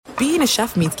being a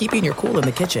chef means keeping your cool in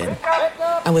the kitchen.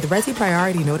 And with Resi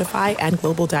Priority Notify and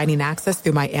Global Dining Access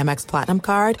through my Amex Platinum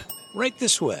card, right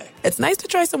this way. It's nice to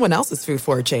try someone else's food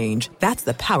for a change. That's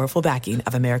the powerful backing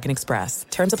of American Express.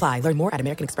 Terms apply. Learn more at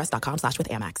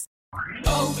americanexpress.com/withAmex.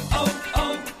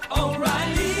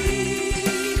 O'Reilly.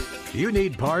 You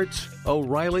need parts?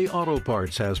 O'Reilly Auto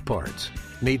Parts has parts.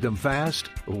 Need them fast?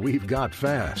 We've got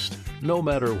fast. No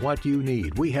matter what you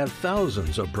need, we have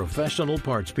thousands of professional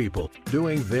parts people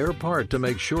doing their part to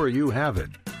make sure you have it.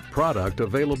 Product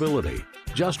availability.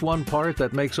 Just one part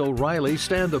that makes O'Reilly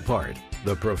stand apart.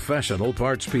 The professional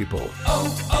parts people.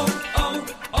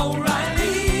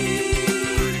 O'Reilly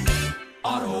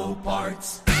Auto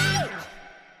Parts.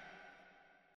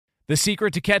 The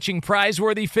secret to catching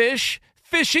prize-worthy fish?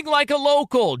 Fishing like a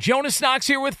local. Jonas Knox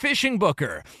here with Fishing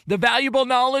Booker. The valuable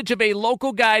knowledge of a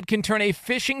local guide can turn a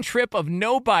fishing trip of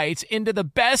no bites into the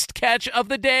best catch of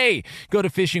the day. Go to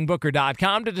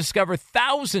fishingbooker.com to discover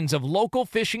thousands of local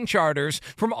fishing charters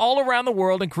from all around the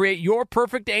world and create your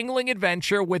perfect angling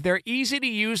adventure with their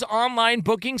easy-to-use online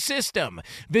booking system.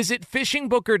 Visit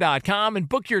fishingbooker.com and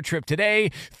book your trip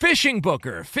today. Fishing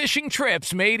Booker. Fishing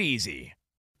trips made easy.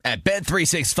 At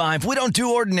Bet365, we don't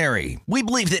do ordinary. We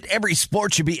believe that every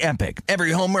sport should be epic.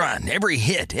 Every home run, every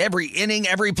hit, every inning,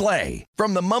 every play.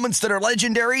 From the moments that are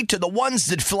legendary to the ones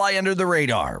that fly under the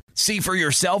radar. See for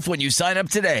yourself when you sign up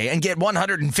today and get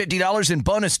 $150 in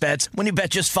bonus bets when you bet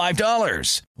just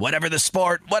 $5. Whatever the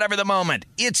sport, whatever the moment,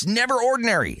 it's never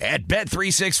ordinary at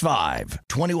Bet365.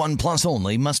 21 plus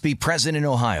only. Must be present in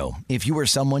Ohio. If you or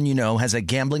someone you know has a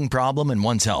gambling problem and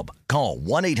wants help, call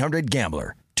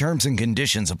 1-800-GAMBLER. Terms and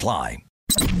conditions apply.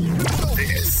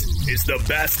 This is the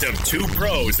best of two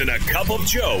pros and a cup of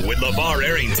Joe with LeVar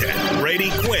Arrington, Brady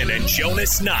Quinn, and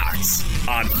Jonas Knox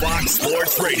on Fox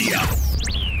Sports Radio.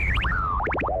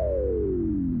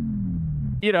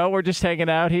 You know, we're just hanging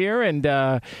out here and,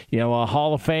 a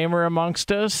Hall of Famer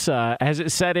amongst us. Has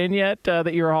it set in yet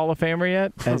that you're a Hall of Famer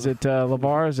yet? Has it,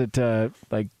 LeVar? Is it,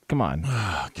 come on.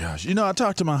 Oh, gosh. I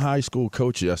talked to my high school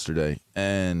coach yesterday,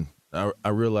 and I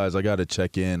realized I got to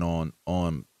check in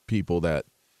on people that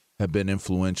have been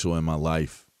influential in my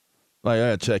life. Like, I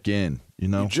got to check in,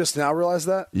 You just now realized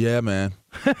that? Yeah, man.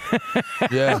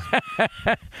 Yeah.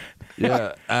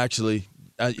 Yeah, actually.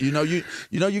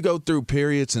 You go through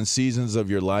periods and seasons of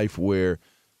your life where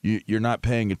you're not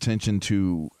paying attention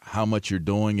to how much you're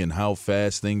doing and how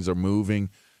fast things are moving.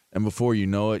 And before you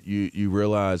know it, you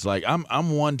realize, like,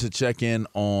 I'm one to check in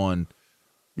on –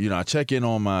 I check in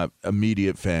on my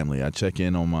immediate family. I check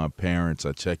in on my parents.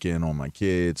 I check in on my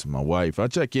kids, my wife. I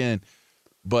check in,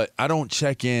 but I don't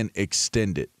check in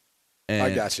extended. And,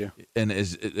 I got you. And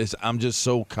I'm just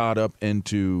so caught up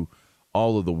into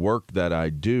all of the work that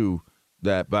I do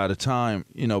that by the time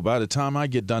I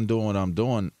get done doing what I'm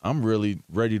doing, I'm really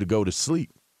ready to go to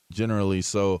sleep generally.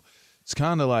 So it's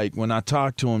kind of like when I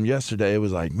talked to him yesterday, it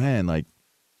was like, man, like,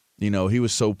 he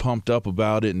was so pumped up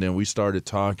about it, and then we started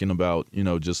talking about,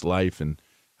 just life and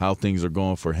how things are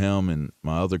going for him and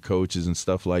my other coaches and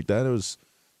stuff like that.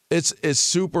 It's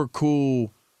super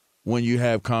cool when you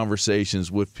have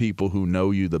conversations with people who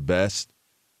know you the best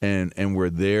and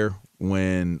were there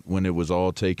when it was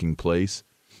all taking place.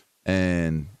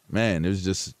 And man, it was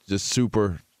just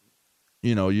super,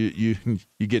 you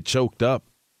get choked up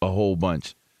a whole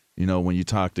bunch. When you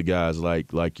talk to guys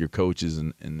like your coaches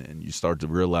and you start to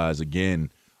realize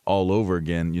again, all over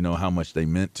again, how much they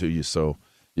meant to you. So,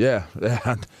 yeah,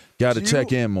 got to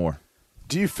check in more.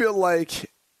 Do you feel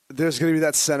like there's going to be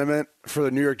that sentiment for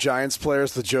the New York Giants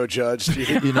players, the Joe Judge? Do you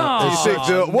think,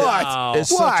 what?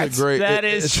 It's what? such a great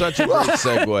it's such a great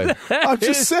segue. I'm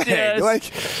just saying,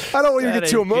 I don't want you to get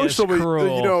too emotional,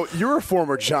 but you're a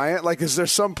former Giant. Like, is there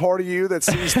some part of you that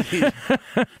sees the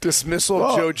dismissal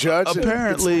of Joe Judge?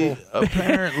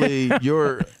 Apparently,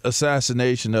 your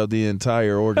assassination of the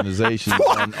entire organization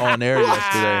on air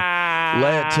yesterday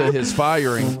led to his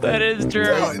firing. That is true.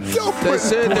 They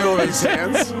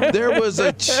said there was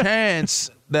a chance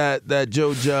that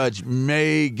Joe Judge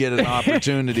may get an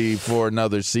opportunity for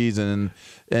another season,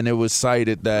 and it was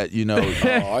cited that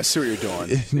oh, I see what you're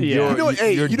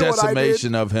doing. Your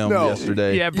decimation of him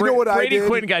yesterday. Yeah, Brady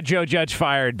Quinn got Joe Judge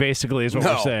fired. Basically, is what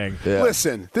we're saying. Yeah.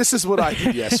 Listen, this is what I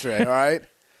did yesterday. All right,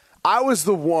 I was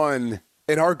the one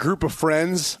in our group of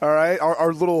friends. All right,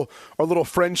 our little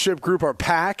friendship group, our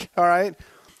pack. All right.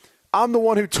 I'm the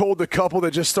one who told the couple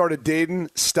that just started dating,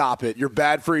 stop it. You're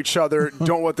bad for each other.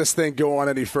 Don't let this thing go on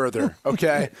any further,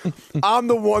 okay? I'm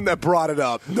the one that brought it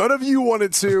up. None of you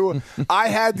wanted to. I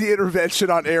had the intervention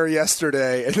on air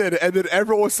yesterday, and then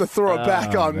everyone wants to throw it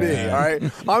back on me, all right?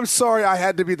 I'm sorry I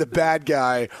had to be the bad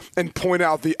guy and point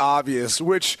out the obvious,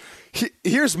 which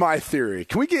here's my theory.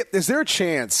 Is there a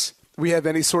chance we have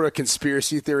any sort of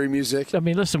conspiracy theory music? I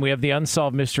mean, listen, we have the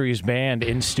Unsolved Mysteries band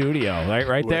in studio,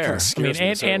 right there. I mean,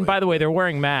 and by the way, they're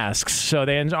wearing masks, so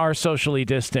they are socially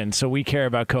distant. So we care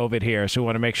about COVID here, so we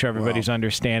want to make sure everybody's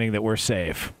understanding that we're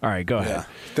safe. All right, go ahead. Yeah,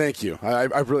 thank you. I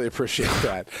really appreciate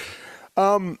that.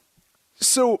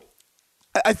 So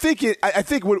I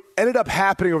think what ended up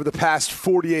happening over the past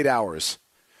 48 hours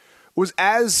was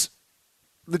as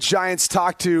the Giants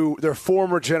talked to their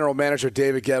former general manager,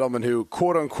 David Gettleman, who,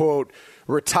 quote-unquote,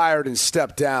 retired and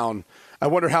stepped down. I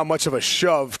wonder how much of a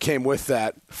shove came with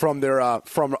that from their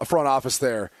from a front office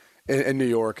there in New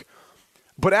York.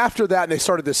 But after that, and they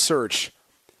started this search,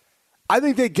 I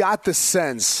think they got the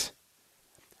sense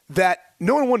that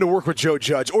no one wanted to work with Joe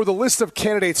Judge, or the list of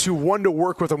candidates who wanted to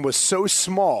work with him was so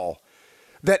small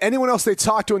that anyone else they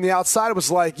talked to on the outside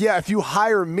was like, yeah, if you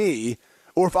hire me,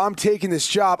 or if I'm taking this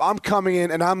job, I'm coming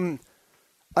in and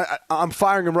I'm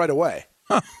firing him right away.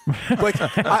 Like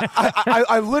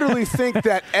I literally think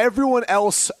that everyone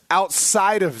else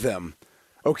outside of them,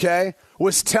 okay,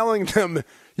 was telling them,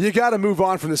 you got to move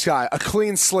on from this guy. A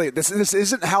clean slate. This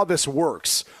isn't how this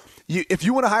works. If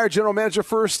you want to hire a general manager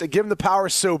first and give him the power,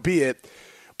 so be it.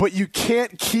 But you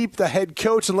can't keep the head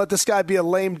coach and let this guy be a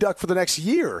lame duck for the next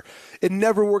year. It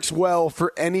never works well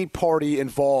for any party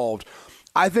involved.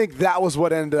 I think that was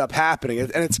what ended up happening.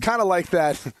 And it's kind of like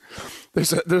that.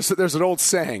 There's an old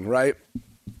saying, right?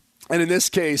 And in this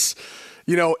case,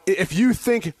 if you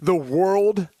think the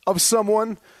world of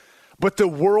someone, but the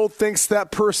world thinks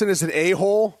that person is an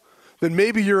a-hole, then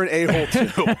maybe you're an a-hole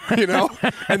too,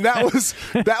 And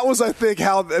that was, I think,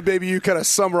 how maybe you kind of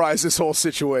summarize this whole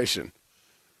situation.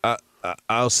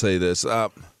 I'll say this.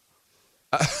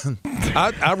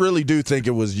 I really do think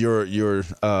it was your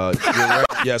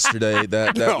rep yesterday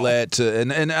that led to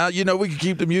and we can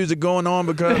keep the music going on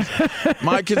because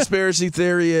my conspiracy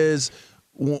theory is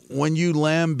when you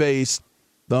lambaste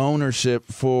the ownership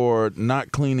for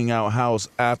not cleaning out house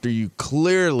after you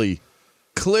clearly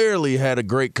had a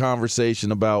great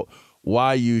conversation about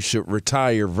why you should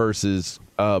retire versus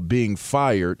being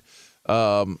fired,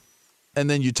 and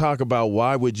then you talk about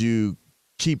why would you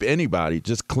keep anybody,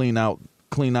 just clean out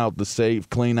the safe,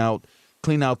 clean out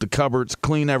the cupboards,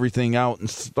 clean everything out and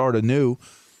start anew.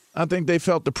 I think they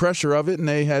felt the pressure of it and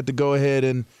they had to go ahead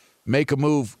and make a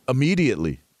move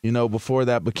immediately, before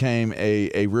that became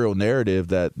a real narrative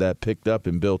that picked up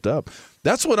and built up.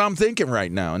 That's what I'm thinking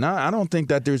right now. And I don't think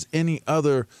that there's any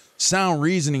other sound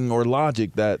reasoning or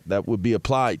logic that would be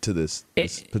applied to this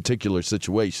particular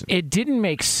situation. It didn't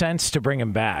make sense to bring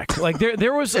him back. Like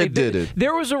there was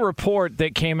there was a report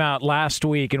that came out last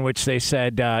week in which they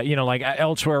said, like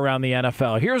elsewhere around the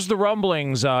NFL, here's the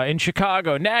rumblings in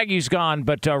Chicago. Nagy's gone,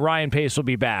 but Ryan Pace will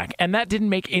be back. And that didn't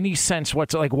make any sense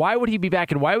whatsoever. Like, why would he be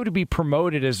back and why would he be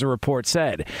promoted, as the report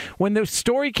said? When the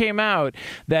story came out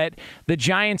that the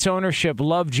Giants ownership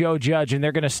loved Joe Judge and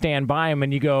they're going to stand by him,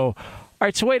 and you go, all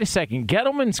right, so wait a second.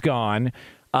 Gettleman's gone.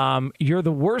 You're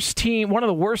the worst team, one of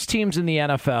the worst teams in the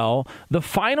NFL. The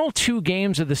final 2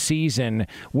 games of the season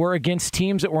were against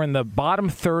teams that were in the bottom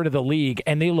third of the league,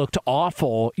 and they looked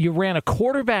awful. You ran a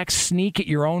quarterback sneak at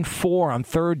your own 4 on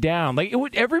third down. Like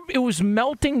it was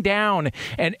melting down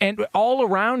and all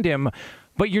around him.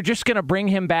 But you're just going to bring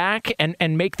him back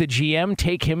and make the GM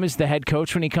take him as the head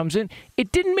coach when he comes in?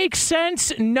 It didn't make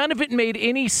sense. None of it made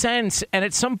any sense. And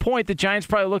at some point, the Giants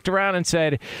probably looked around and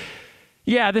said,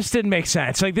 yeah, this didn't make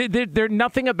sense. Like,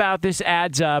 nothing about this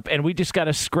adds up, and we just got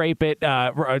to scrape it,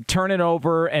 turn it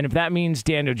over. And if that means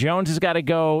Daniel Jones has got to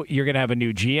go, you're going to have a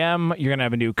new GM, you're going to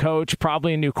have a new coach,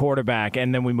 probably a new quarterback,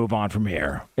 and then we move on from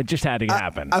here. It just had to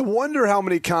happen. I wonder how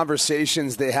many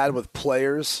conversations they had with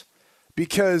players,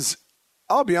 because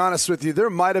I'll be honest with you, there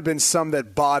might have been some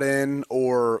that bought in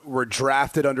or were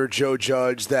drafted under Joe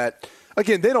Judge that,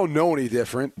 again, they don't know any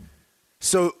different.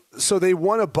 So they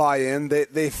want to buy in.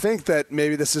 They think that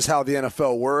maybe this is how the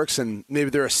NFL works, and maybe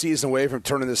they're a season away from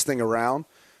turning this thing around.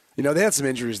 They had some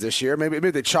injuries this year. Maybe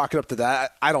they chalk it up to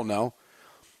that. I don't know.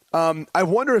 I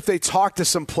wonder if they talked to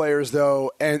some players,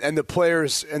 though, and the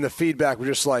players and the feedback were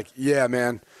just like, yeah,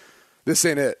 man, this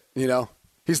ain't it.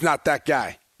 He's not that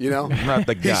guy. Not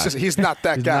the guy. He's not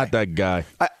that He's guy. not that guy.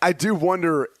 I do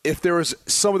wonder if there was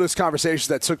some of those conversations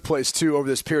that took place, too, over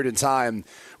this period in time,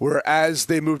 where as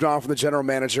they moved on from the general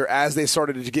manager, as they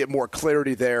started to get more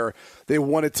clarity there, they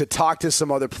wanted to talk to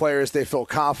some other players they felt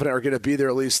confident are going to be there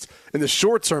at least in the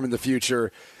short term in the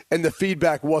future, and the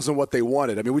feedback wasn't what they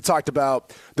wanted. I mean, we talked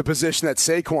about the position that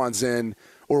Saquon's in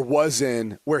or was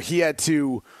in, where he had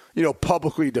to,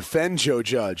 publicly defend Joe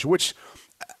Judge, which,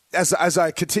 as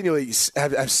I continually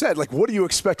have said, like, what do you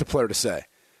expect a player to say?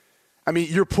 I mean,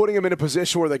 you're putting him in a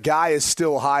position where the guy is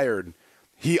still hired.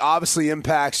 He obviously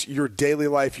impacts your daily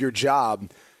life, your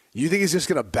job. You think he's just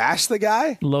going to bash the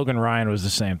guy? Logan Ryan was the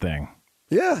same thing.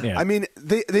 Yeah. I mean,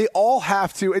 they all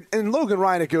have to. And Logan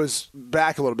Ryan, it goes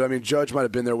back a little bit. I mean, Judge might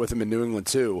have been there with him in New England,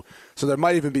 too. So there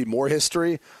might even be more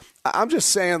history. I'm just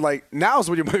saying, like, now's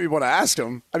when you maybe want to ask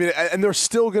them. I mean, and they're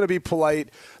still going to be polite.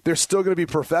 They're still going to be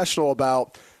professional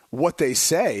about what they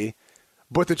say.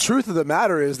 But the truth of the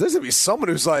matter is there's going to be someone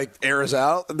who's like airs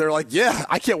out. And they're like, yeah,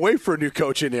 I can't wait for a new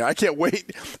coach in here. I can't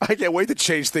wait to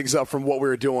change things up from what we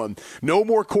were doing. No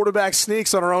more quarterback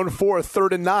sneaks on our own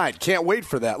 3rd and 9. Can't wait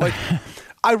for that. Like,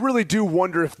 I really do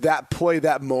wonder if that play,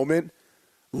 that moment,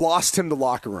 lost him the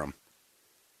locker room.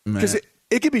 Because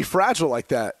it could be fragile like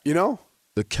that,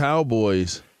 The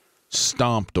Cowboys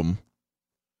stomped them.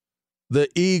 The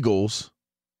Eagles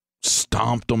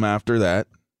stomped them after that.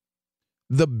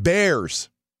 The Bears,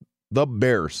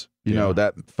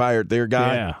 that fired their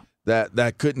guy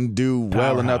that couldn't do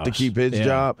well enough to keep his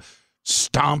job,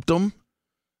 stomped them.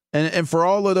 And for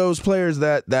all of those players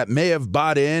that may have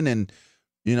bought in and,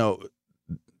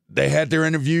 they had their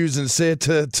interviews and said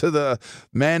to the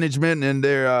management and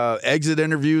their exit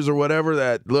interviews or whatever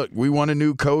that, look, we want a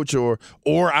new coach or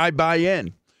I buy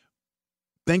in.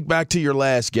 Think back to your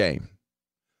last game.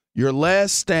 Your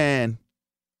last stand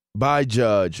by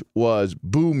Judge was,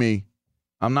 boo me.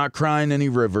 I'm not crying any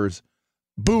rivers.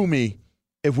 Boo me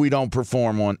if we don't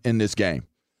perform in this game.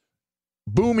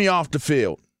 Boo me off the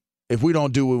field if we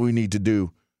don't do what we need to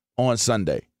do on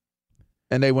Sunday.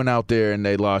 And they went out there and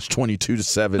they lost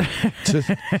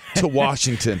 22-7 to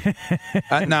Washington.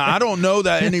 Now, I don't know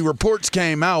that any reports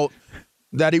came out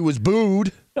that he was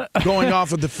booed going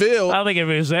off of the field. I don't think it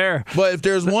was there. But if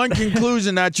there's one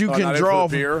conclusion that you can draw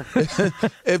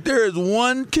if there is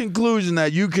one conclusion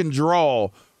that you can draw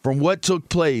from what took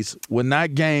place when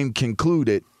that game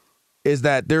concluded, is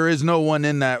that there is no one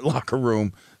in that locker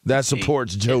room that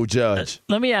supports Joe Judge.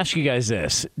 Let me ask you guys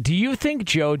this. Do you think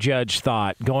Joe Judge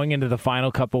thought going into the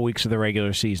final couple weeks of the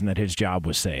regular season that his job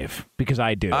was safe? Because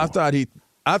I do.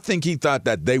 I think he thought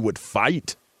that they would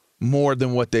fight more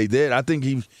than what they did. I think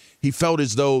he felt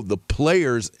as though the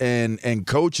players and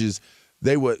coaches,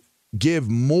 they would give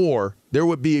more. There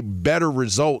would be better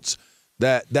results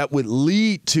that would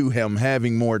lead to him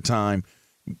having more time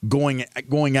going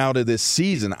out of this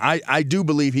season. I do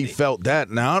believe he felt that.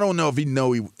 Now, I don't know if he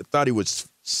thought he was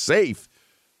safe,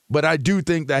 but I do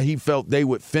think that he felt they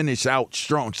would finish out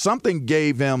strong. Something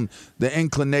gave him the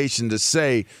inclination to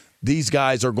say, these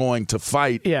guys are going to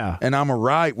fight, and I'm a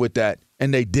ride with that.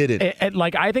 And they did it.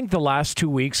 I think the last 2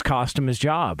 weeks cost him his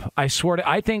job. I swear to.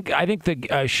 I think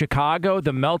the Chicago,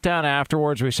 the meltdown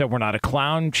afterwards, we said we're not a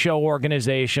clown show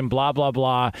organization, blah blah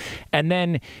blah, and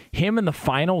then him in the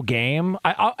final game.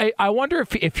 I wonder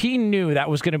if he knew that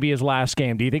was going to be his last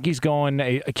game. Do you think he's going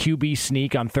a QB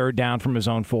sneak on 3rd down from his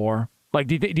own 4? Like,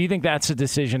 do you think that's a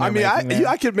decision?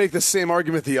 I could make the same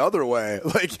argument the other way.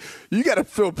 Like, you got to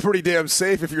feel pretty damn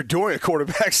safe if you're doing a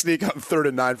quarterback sneak on 3rd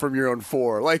and 9 from your own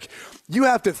 4. Like, you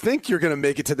have to think you're going to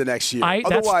make it to the next year.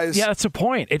 Otherwise, that's the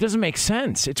point. It doesn't make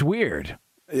sense. It's weird.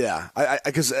 Yeah,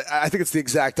 because I think it's the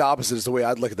exact opposite is the way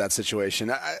I'd look at that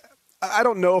situation. I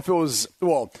don't know if it was,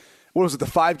 what was it, the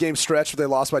 5-game stretch where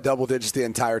they lost by double digits the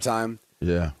entire time?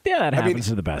 Yeah. Yeah, that happens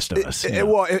to the best of us.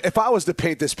 Well, if I was to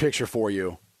paint this picture for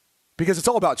you, because it's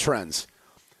all about trends.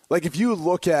 Like, if you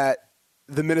look at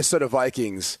the Minnesota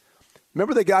Vikings,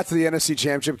 remember they got to the NFC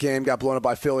Championship game, got blown up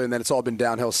by Philly, and then it's all been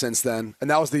downhill since then. And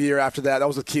that was the year after that. That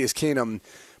was with Case Keenum.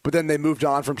 But then they moved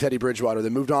on from Teddy Bridgewater. They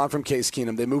moved on from Case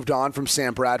Keenum. They moved on from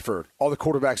Sam Bradford, all the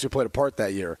quarterbacks who played a part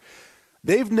that year.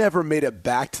 They've never made it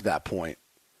back to that point.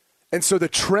 And so the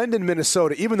trend in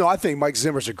Minnesota, even though I think Mike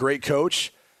Zimmer's a great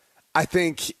coach, I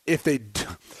think if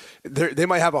they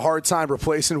might have a hard time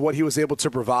replacing what he was able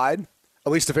to provide,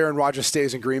 at least if Aaron Rodgers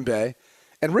stays in Green Bay.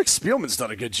 And Rick Spielman's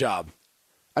done a good job.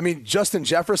 I mean, Justin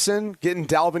Jefferson, getting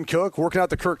Dalvin Cook, working out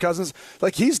the Kirk Cousins.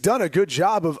 Like, he's done a good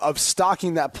job of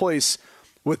stocking that place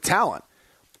with talent.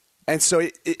 And so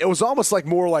it was almost like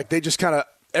more like they just kind of,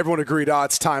 everyone agreed,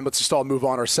 it's time, let's just all move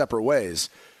on our separate ways.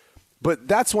 But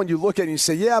that's when you look at it and you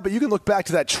say, yeah, but you can look back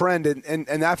to that trend,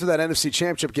 and after that NFC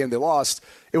Championship game they lost,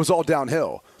 it was all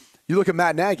downhill. You look at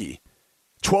Matt Nagy,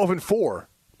 12-4,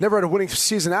 never had a winning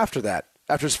season after that,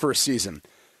 after his first season.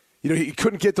 He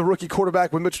couldn't get the rookie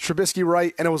quarterback with Mitchell Trubisky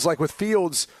right, and it was like with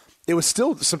Fields, it was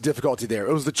still some difficulty there.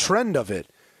 It was the trend of it.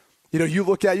 You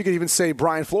look at, you could even say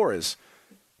Brian Flores,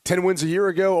 10 wins a year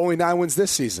ago, only 9 wins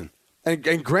this season.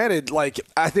 And granted,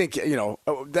 I think,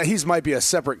 that he might be a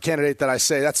separate candidate that I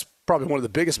say that's probably one of the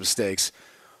biggest mistakes.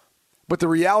 But the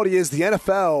reality is the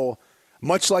NFL,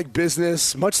 much like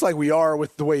business, much like we are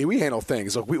with the way we handle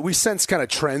things, we sense kind of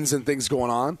trends and things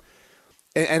going on.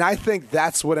 And I think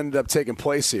that's what ended up taking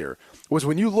place here, was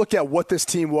when you look at what this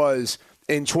team was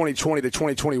in 2020 to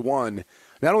 2021,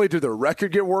 not only did their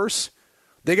record get worse,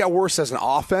 they got worse as an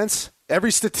offense.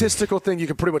 Every statistical thing you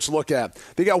can pretty much look at.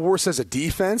 They got worse as a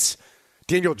defense.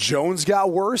 Daniel Jones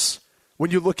got worse. When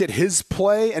you look at his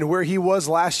play and where he was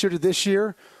last year to this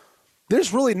year,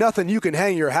 there's really nothing you can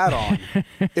hang your hat on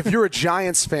if you're a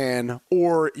Giants fan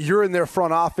or you're in their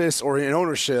front office or in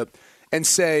ownership and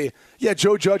say, yeah,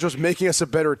 Joe Judge was making us a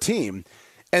better team.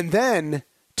 And then,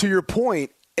 to your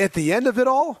point, at the end of it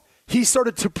all, he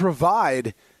started to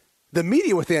provide the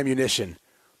media with ammunition.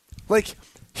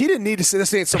 He didn't need to say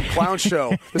this ain't some clown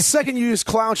show. The second you use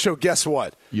clown show, guess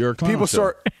what? You're a clown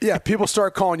show. People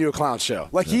start calling you a clown show.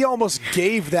 He almost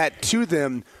gave that to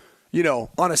them,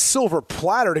 on a silver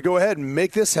platter to go ahead and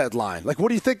make this headline. What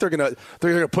do you think they're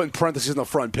gonna put in parentheses on the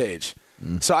front page?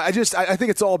 So I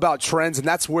think it's all about trends, and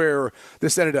that's where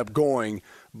this ended up going.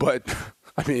 But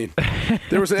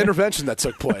there was an intervention that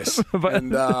took place,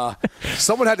 and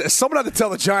someone had to tell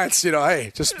the Giants,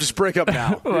 hey, just break up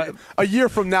now. A year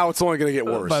from now, it's only going to get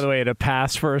worse. By the way, in a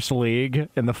pass-first league,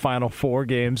 in the final 4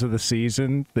 games of the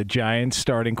season, the Giants'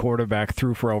 starting quarterback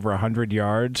threw for over 100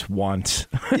 yards once.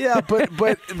 Yeah, but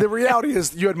the reality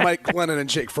is you had Mike Glennon and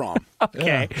Jake Fromm.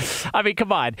 Okay. Yeah.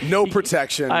 Come on. No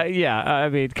protection. Come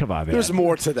on, man. There's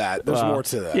more to that.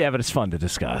 Yeah, but it's fun to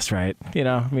discuss, right?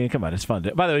 Come on, it's fun.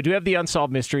 By the way, do we have the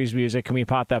Unsolved Mysteries music? Can we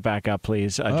pop that back up,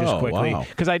 please, just quickly?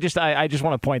 Because I just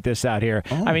want to point this out here.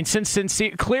 Oh. Since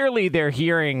clearly they're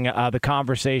hearing the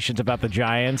conversations about the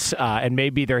Giants, and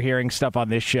maybe they're hearing stuff on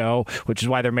this show, which is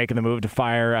why they're making the move to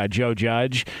fire Joe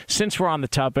Judge. Since we're on the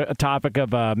topic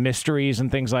of mysteries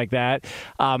and things like that,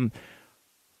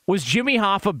 was Jimmy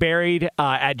Hoffa buried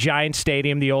at Giant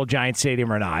Stadium, the old Giant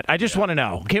Stadium, or not? I just want to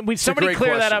know. Can somebody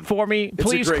clear that up for me?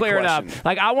 Please clear it up.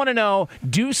 I want to know,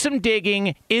 do some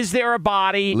digging. Is there a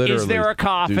body? Literally, is there a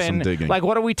coffin? do some digging.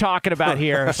 What are we talking about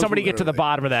here? Somebody get to the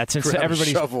bottom of that, since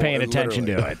everybody's paying attention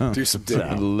to it. Do some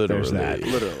digging. Literally. There's that.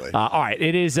 Literally. All right.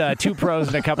 It is 2 Pros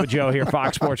and a Cup of Joe here,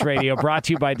 Fox Sports Radio, brought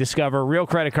to you by Discover. Real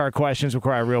credit card questions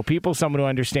require real people, someone who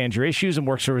understands your issues and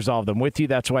works to resolve them with you.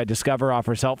 That's why Discover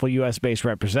offers helpful U.S.-based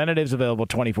representatives available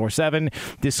 24/7.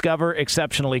 Discover,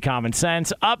 exceptionally common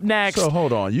sense. Up next. So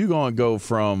hold on. You going to go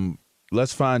from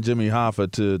let's find Jimmy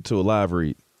Hoffa to a live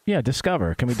read? Yeah,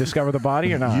 Discover. Can we discover the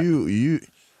body or not?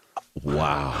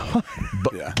 Wow.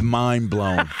 Mind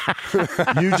blown.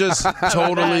 You just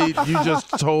totally.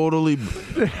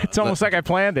 It's almost like I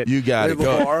planned it. You got it.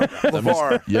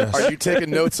 LeVar, yes. Are you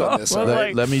taking notes on this?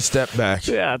 Let me step back.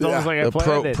 Yeah, it's almost like I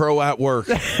planned it. Pro at work.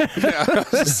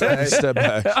 Step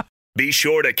back. Be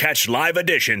sure to catch live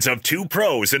editions of 2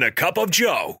 Pros and a Cup of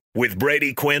Joe with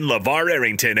Brady Quinn, LeVar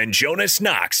Arrington, and Jonas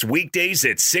Knox weekdays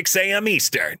at 6 a.m.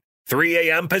 Eastern, 3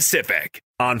 a.m. Pacific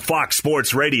on Fox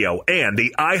Sports Radio and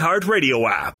the iHeartRadio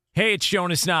app. Hey, it's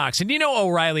Jonas Knox, and you know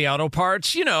O'Reilly Auto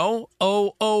Parts,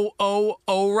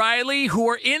 O'Reilly, who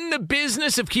are in the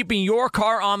business of keeping your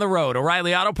car on the road.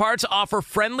 O'Reilly Auto Parts offer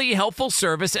friendly, helpful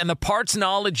service and the parts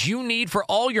knowledge you need for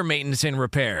all your maintenance and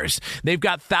repairs. They've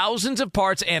got thousands of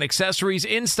parts and accessories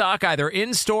in stock, either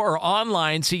in-store or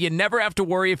online, so you never have to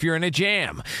worry if you're in a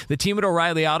jam. The team at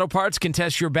O'Reilly Auto Parts can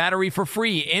test your battery for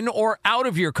free in or out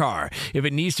of your car. If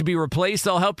it needs to be replaced,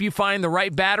 they'll help you find the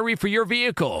right battery for your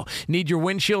vehicle. Need your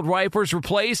windshield wipers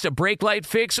replaced, a brake light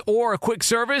fix, or a quick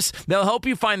service? They'll help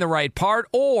you find the right part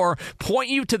or point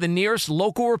you to the nearest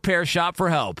local repair shop for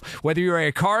help. Whether you're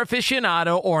a car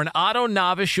aficionado or an auto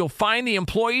novice, you'll find the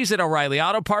employees at O'Reilly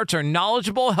Auto Parts are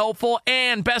knowledgeable, helpful,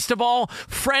 and best of all,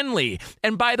 friendly.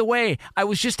 And by the way, I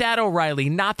was just at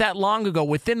O'Reilly not that long ago,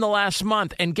 within the last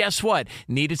month, and guess what?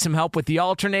 Needed some help with the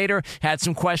alternator, had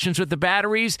some questions with the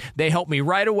batteries. They helped me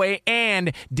right away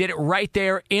and did it right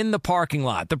there in the parking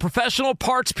lot. The professional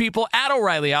parts people at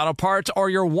O'Reilly Auto Parts are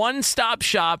your one-stop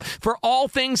shop for all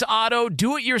things auto,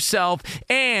 do-it-yourself,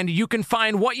 and you can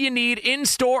find what you need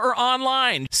in-store or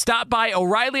online. Stop by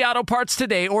O'Reilly Auto Parts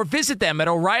today or visit them at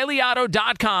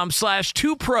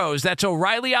O'ReillyAuto.com/2pros. That's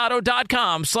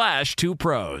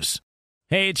O'ReillyAuto.com/2pros.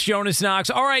 Hey, it's Jonas Knox.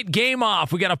 All right, game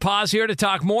off. We got to pause here to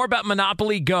talk more about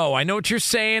Monopoly Go. I know what you're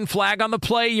saying, flag on the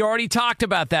play. You already talked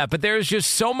about that, but there's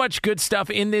just so much good stuff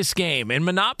in this game. In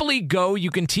Monopoly Go,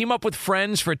 you can team up with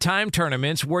friends for time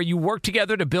tournaments where you work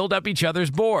together to build up each other's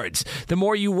boards. The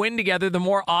more you win together, the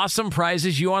more awesome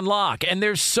prizes you unlock. And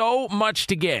there's so much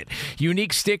to get.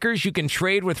 Unique stickers you can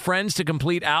trade with friends to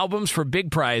complete albums for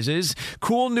big prizes.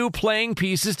 Cool new playing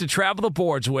pieces to travel the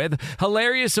boards with.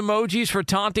 Hilarious emojis for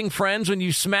taunting friends when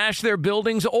you smash their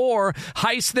buildings or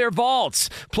heist their vaults.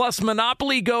 Plus,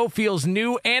 Monopoly Go feels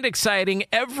new and exciting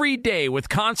every day with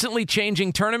constantly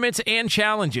changing tournaments and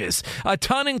challenges. A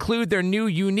ton include their new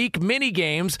unique mini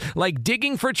games like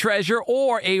digging for treasure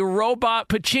or a robot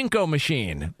pachinko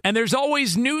machine. And there's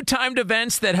always new timed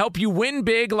events that help you win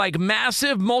big, like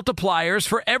massive multipliers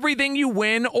for everything you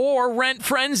win or rent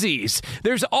frenzies.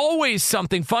 There's always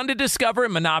something fun to discover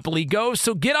in Monopoly Go,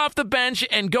 so get off the bench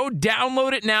and go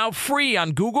download it now free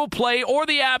on Google Play or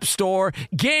the App Store.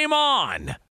 Game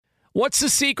on! What's the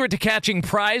secret to catching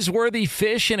prize-worthy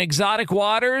fish in exotic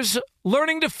waters?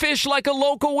 Learning to fish like a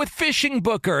local with Fishing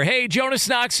Booker. Hey, Jonas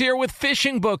Knox here with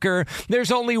Fishing Booker.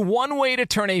 There's only one way to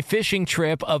turn a fishing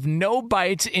trip of no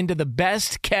bites into the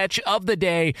best catch of the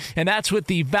day, and that's with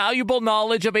the valuable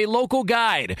knowledge of a local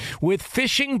guide. With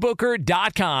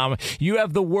FishingBooker.com, you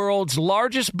have the world's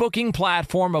largest booking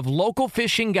platform of local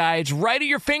fishing guides right at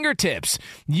your fingertips.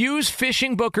 Use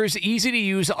Fishing Booker's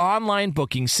easy-to-use online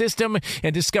booking system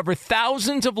and discover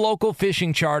thousands of local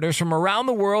fishing charters from around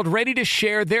the world ready to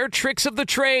share their tricks of the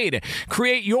trade.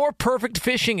 Create your perfect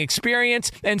fishing experience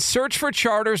and search for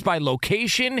charters by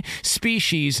location,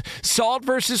 species, salt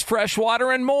versus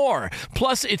freshwater, and more.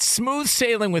 Plus, it's smooth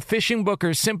sailing with Fishing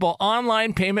Booker's simple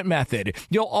online payment method.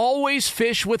 You'll always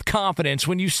fish with confidence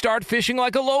when you start fishing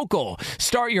like a local.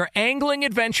 Start your angling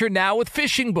adventure now with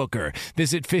Fishing Booker.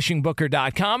 Visit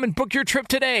FishingBooker.com and book your trip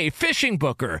today. Fishing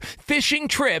Booker. Fishing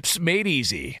trips made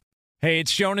easy. Hey,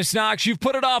 it's Jonas Knox. You've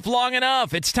put it off long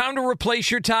enough. It's time to replace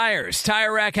your tires.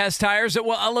 Tire Rack has tires that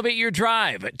will elevate your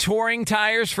drive. Touring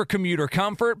tires for commuter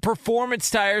comfort, performance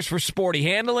tires for sporty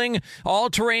handling,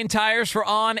 all-terrain tires for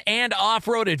on- and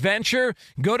off-road adventure.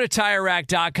 Go to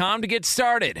TireRack.com to get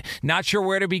started. Not sure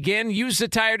where to begin? Use the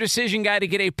Tire Decision Guide to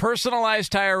get a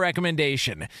personalized tire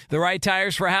recommendation. The right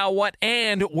tires for how, what,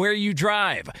 and where you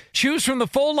drive. Choose from the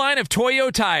full line of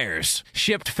Toyo tires.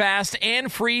 Shipped fast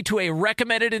and free to a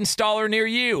recommended installer near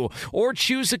you, or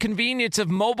choose the convenience of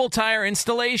mobile tire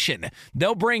installation.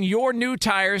 They'll bring your new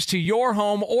tires to your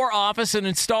home or office and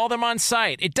install them on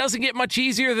site. It doesn't get much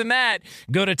easier than that.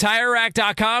 Go to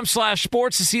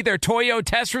TireRack.com/sports to see their Toyo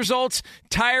test results,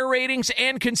 tire ratings,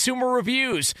 and consumer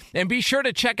reviews. And be sure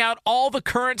to check out all the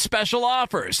current special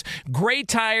offers. Great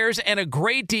tires and a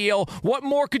great deal. What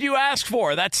more could you ask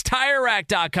for? That's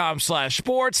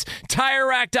TireRack.com/sports.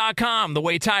 TireRack.com, the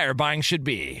way tire buying should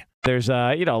be. There's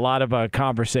a lot of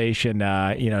conversation,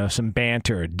 some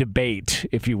banter, debate,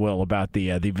 if you will, about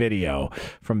the video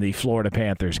from the Florida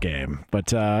Panthers game. But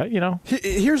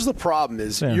here's the problem: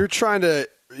 you're trying to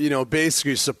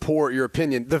basically support your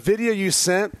opinion. The video you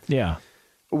sent,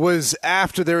 was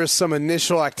after there was some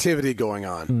initial activity going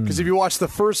on. Because if you watch the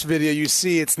first video, you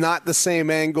see it's not the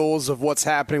same angles of what's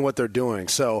happening, what they're doing.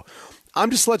 So I'm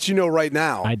just letting you know right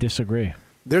now. I disagree.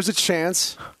 There's a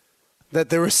chance that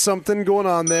there was something going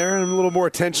on there and a little more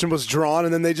attention was drawn,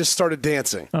 and then they just started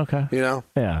dancing. Okay. Yeah,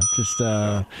 just,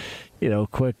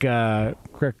 quick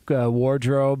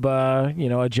wardrobe,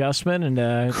 adjustment, and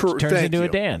turns into a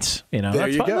dance.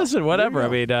 That's fine. Listen, whatever. I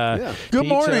mean, good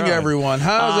morning, everyone.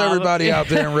 How's everybody out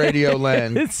there in Radio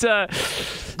Land? It's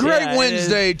great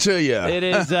Wednesday to you. It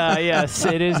is, yes,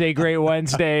 it is a great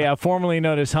Wednesday, formerly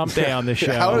known as Hump Day on the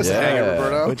show. How does it hang,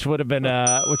 Roberto? Which would have been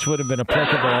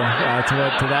applicable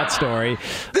to that story.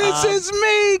 This is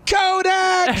me,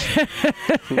 Kodak.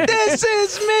 This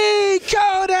is me,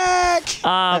 Kodak.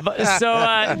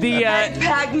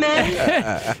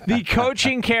 The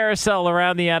coaching carousel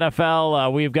around the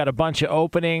NFL, we've got a bunch of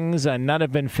openings, and none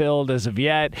have been filled as of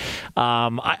yet.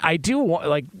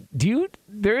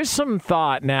 There is some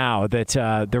thought now that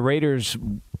the Raiders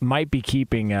might be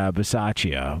keeping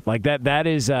Bisaccia. Like that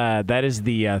is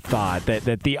the thought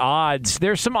that the odds,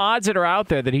 there's some odds that are out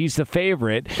there that he's the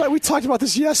favorite. But we talked about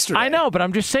this yesterday. I know, but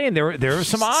I'm just saying there are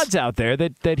some odds out there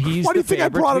that he's the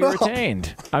favorite to be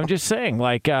retained. I'm just saying,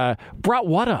 brought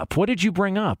what up? What did you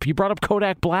bring up? You brought up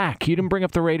Kodak Black. You didn't bring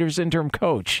up the Raiders interim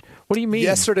coach. What do you mean?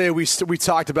 Yesterday we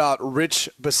talked about Rich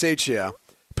Bisaccia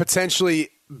potentially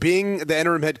being the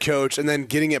interim head coach and then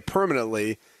getting it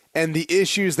permanently. and the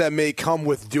issues that may come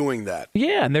with doing that.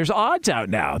 Yeah, and there's odds out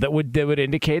now that would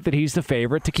indicate that he's the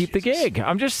favorite to keep the gig.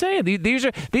 I'm just saying these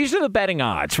are the betting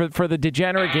odds for the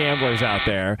degenerate gamblers out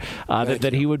there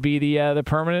that he would be the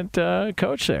permanent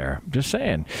coach there. Just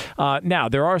saying. Now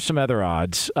there are some other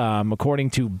odds according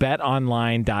to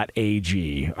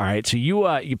BetOnline.ag. All right, so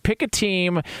you pick a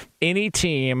team, any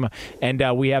team,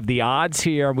 and we have the odds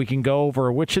here. We can go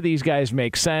over which of these guys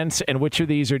make sense and which of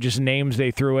these are just names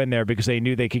they threw in there because they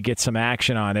knew they could get some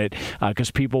action on it because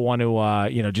people want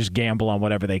to just gamble on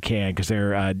whatever they can because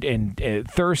they're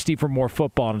thirsty for more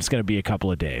football, and it's going to be a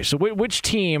couple of days. So which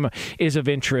team is of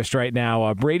interest right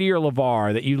now, Brady or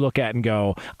LeVar, that you look at and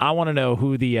go, I want to know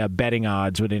who the betting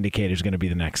odds would indicate is going to be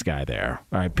the next guy there?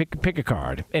 All right, pick a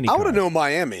card. I want to know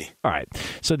Miami. All right,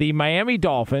 so the Miami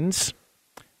Dolphins,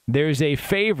 there's a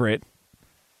favorite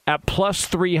at plus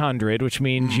 300, which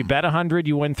means you bet 100,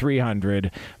 you win 300.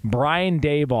 Brian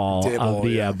Daboll of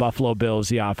the Buffalo Bills,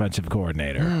 the offensive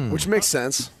coordinator. Which makes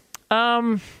sense.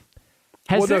 Think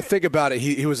about it.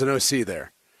 He was an OC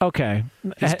there. Okay.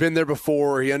 He's been there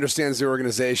before. He understands the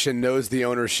organization, knows the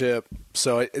ownership.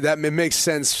 So it makes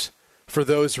sense for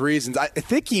those reasons. I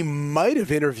think he might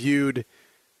have interviewed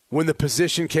when the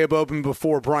position came open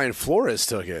before Brian Flores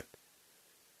took it.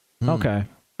 Okay.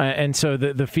 And so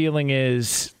the feeling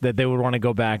is that they would want to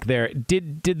go back there.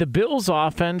 Did the Bills'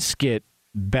 offense get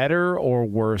better or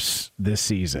worse this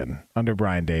season under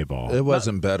Brian Daboll? It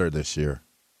wasn't better this year.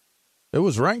 It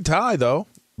was ranked high, though,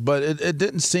 but it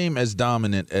didn't seem as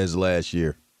dominant as last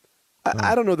year.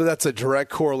 I don't know that that's a direct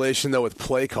correlation, though, with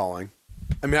play calling.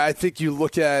 I mean, I think you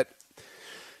look at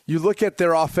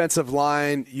their offensive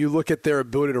line, you look at their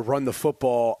ability to run the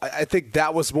football. I think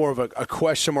that was more of a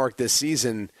question mark this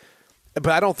season. But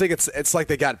I don't think it's like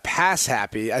they got pass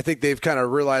happy. I think they've kind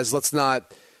of realized let's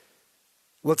not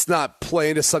play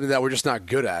into something that we're just not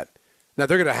good at. Now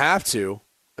they're going to have to,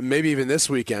 maybe even this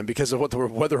weekend, because of what the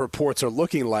weather reports are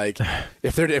looking like.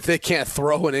 if they can't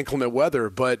throw in inclement weather,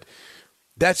 but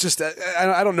that's just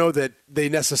I don't know that they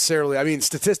necessarily. I mean,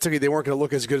 statistically they weren't going to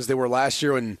look as good as they were last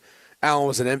year when Allen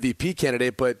was an MVP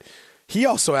candidate, but he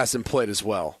also hasn't played as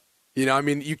well. I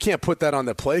mean, you can't put that on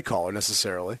the play caller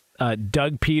necessarily.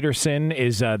 Doug Peterson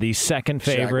is the second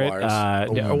favorite.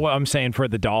 What I'm saying for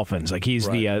the Dolphins, like he's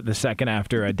the second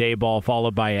after Daboll,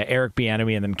 followed by Eric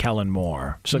Bieniemy and then Kellen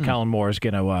Moore. So Kellen Moore is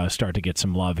going to start to get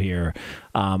some love here.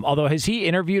 Although, has he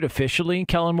interviewed officially,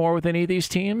 Kellen Moore, with any of these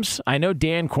teams? I know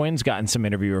Dan Quinn's gotten some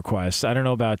interview requests. I don't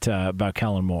know about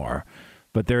Kellen Moore.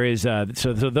 But there is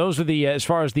so those are the as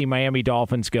far as the Miami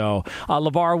Dolphins go.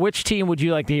 LeVar, which team would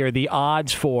you like to hear the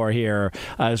odds for here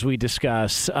as we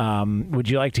discuss? Would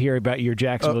you like to hear about your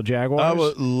Jacksonville Jaguars? I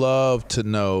would love to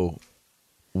know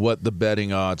what the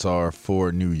betting odds are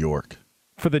for New York.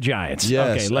 For the Giants.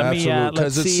 Yes, okay, absolutely.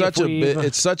 Because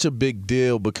it's such a big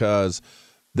deal because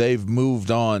they've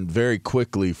moved on very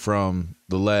quickly from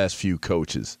the last few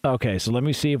coaches. Okay, so let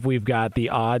me see if we've got the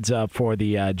odds up for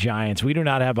the Giants. We do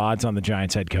not have odds on the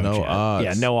Giants head coach yet. Odds.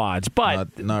 Yeah, no odds.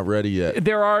 But not ready yet.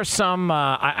 There are some.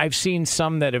 I've seen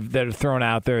some that are thrown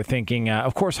out there thinking.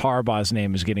 Of course, Harbaugh's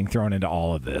name is getting thrown into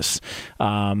all of this.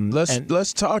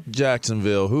 Let's talk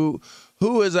Jacksonville. Who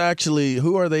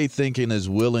are they thinking is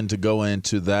willing to go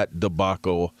into that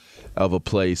debacle of a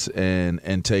place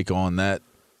and take on that?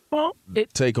 Well,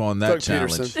 take on that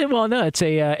challenge. Well, no, it's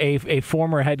a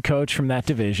former head coach from that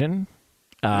division.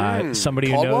 Somebody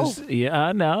Caldwell? who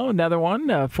knows. No, another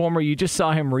one. Former. You just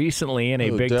saw him recently in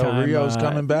a big Del time. Rio's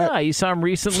coming back. No, you saw him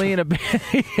recently in a.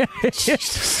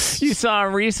 You saw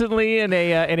him recently in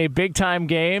a big time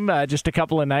game just a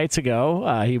couple of nights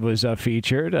ago. He was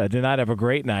featured. Did not have a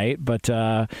great night, but.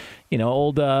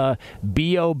 Old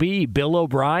B.O.B. Bill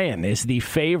O'Brien is the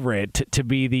favorite to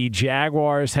be the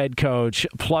Jaguars head coach,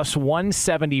 plus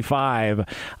 175.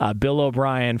 Bill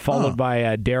O'Brien, followed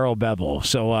by Darrell Bevell.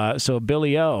 So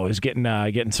Billy O is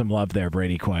getting some love there,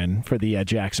 Brady Quinn, for the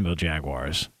Jacksonville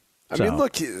Jaguars. I mean,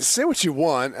 look, say what you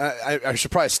want. I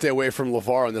should probably stay away from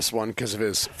LeVar on this one because of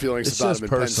his feelings about him in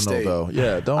Penn State. It's just personal, though.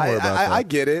 Yeah, don't worry about that. I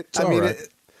get it. It's all right.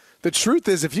 The truth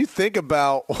is, if you think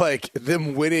about like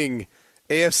them winning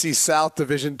AFC South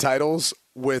division titles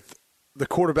with the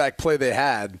quarterback play they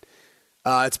had,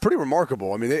 it's pretty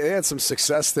remarkable. I mean, they had some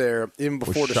success there even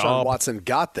before Deshaun Watson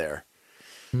got there.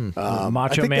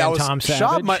 Macho Man Tom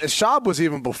Savage. Schaub was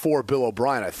even before Bill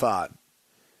O'Brien, I thought.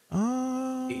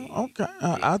 Okay.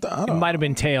 I don't it might have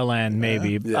been tail end,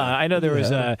 maybe. Yeah. I know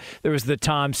there was the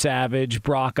Tom Savage,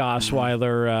 Brock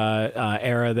Osweiler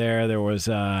era there. There was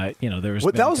there was.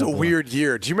 But that was a weird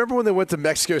year. Do you remember when they went to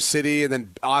Mexico City and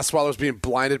then Osweiler was being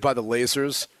blinded by the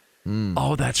lasers?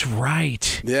 Oh, that's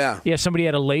right. Yeah. Yeah, somebody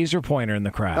had a laser pointer in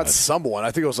the crowd. Not someone. I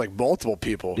think it was like multiple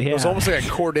people. Yeah. It was almost like a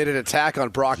coordinated attack on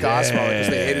Brock Osweiler because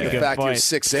they hated the Good fact point. he was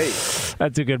 6'8".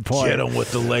 That's a good point. Get them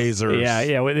with the lasers.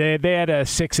 Yeah. They had a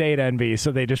 6'8" NB,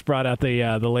 so they just brought out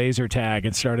the laser tag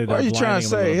and started. What are you trying to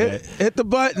say? Hit the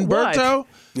button, What? Berto.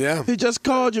 Yeah. He just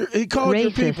called your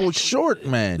people short,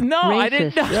 man. No, I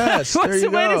didn't know. Yes, there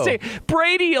you Wait a go. second.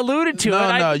 Brady alluded to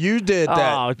it. No, you did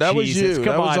that. Oh, that was Jesus. you.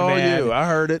 Come That was on, all man. you. I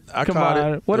heard it. I Come caught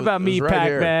on. it. What It about was me, right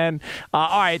here. Pac-Man?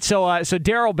 All right, so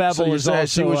Daryl Bevell So you is said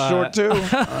also she was short too?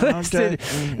 listed.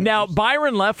 Okay. Now,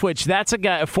 Byron Leftwich, that's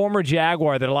a former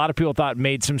Jaguar that a lot of people thought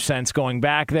made some sense going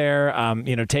back there.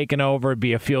 Taking over would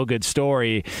be a feel-good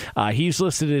story. He's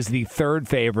listed as the third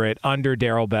favorite under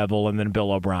Daryl Bevell and then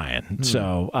Bill O'Brien.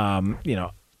 So,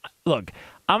 look,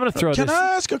 I'm going to throw Can this.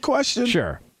 I ask a question?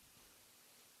 Sure.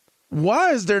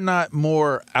 Why is there not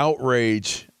more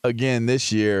outrage again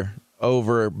this year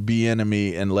over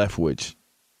Bieniemy and Leftwich?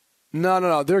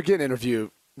 No. They're getting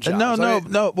interviewed.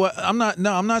 No. Well, I'm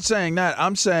not saying that.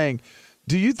 I'm saying,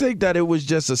 do you think that it was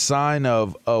just a sign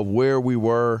of where we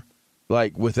were,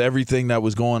 like with everything that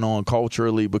was going on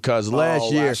culturally? Because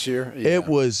last year yeah. it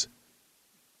was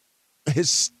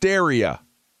hysteria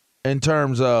in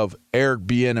terms of Eric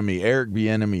Bieniemy.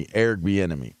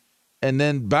 And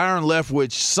then Byron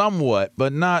Leftwich somewhat,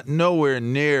 but not nowhere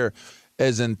near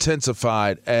as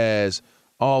intensified as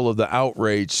all of the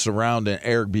outrage surrounding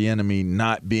Eric Bieniemy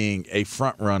not being a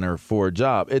front runner for a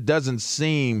job. It doesn't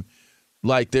seem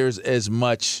like there's as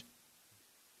much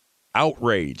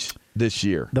outrage this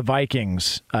year. The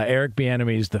Vikings, Eric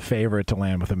Bieniemy is the favorite to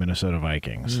land with the Minnesota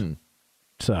Vikings.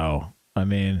 So, I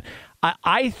mean,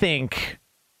 I think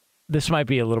this might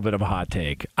be a little bit of a hot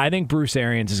take. I think Bruce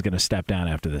Arians is going to step down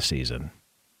after this season.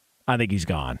 I think he's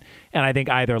gone. And I think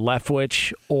either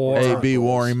Leftwich or AB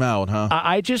wore him out, huh?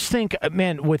 I just think,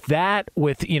 man,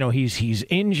 he's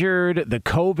injured, the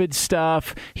COVID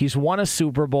stuff, he's won a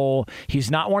Super Bowl.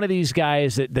 He's not one of these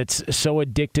guys that's so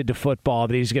addicted to football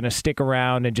that he's going to stick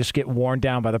around and just get worn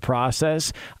down by the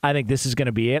process. I think this is going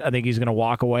to be it. I think he's going to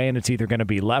walk away, and it's either going to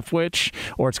be Leftwich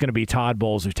or it's going to be Todd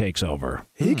Bowles who takes over.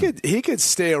 He could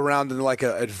stay around in like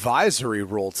an advisory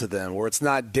role to them where it's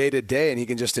not day to day and he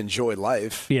can just enjoy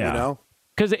life. Yeah. You know?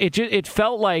 Because it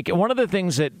felt like one of the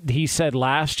things that he said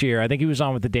last year, I think he was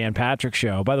on with the Dan Patrick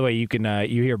Show. By the way, you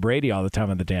hear Brady all the time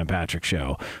on the Dan Patrick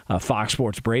Show, Fox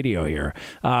Sports Bradio here.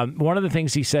 One of the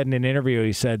things he said in an interview,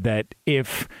 he said that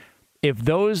if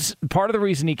those, part of the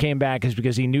reason he came back is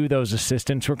because he knew those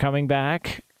assistants were coming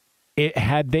back.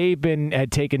 Had they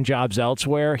had taken jobs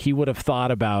elsewhere, he would have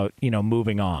thought about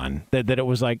moving on. That it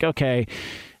was like, okay,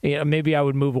 maybe I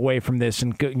would move away from this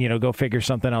and go figure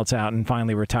something else out and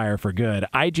finally retire for good.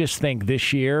 I just think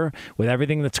this year, with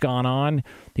everything that's gone on,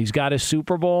 he's got his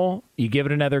Super Bowl. You give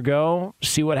it another go,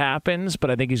 see what happens.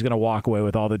 But I think he's going to walk away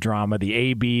with all the drama, the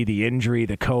AB, the injury,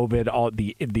 the COVID, all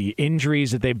the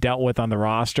injuries that they've dealt with on the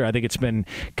roster. I think it's been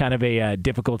kind of a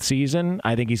difficult season.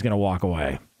 I think he's going to walk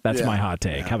away. That's my hot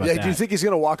take. How about that? Do you think he's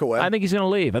going to walk away? I think he's going to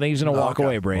leave. I think he's going to walk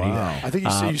away, Brady. Wow. I think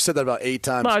you said that about 8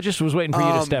 times. No, I just was waiting for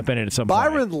you to step in it at some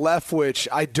Byron point. Leftwich,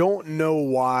 I don't know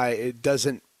why it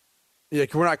doesn't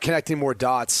we're not connecting more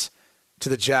dots to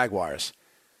the Jaguars.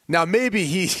 Now, maybe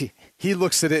he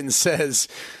looks at it and says,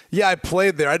 yeah, I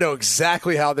played there. I know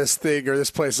exactly how this thing or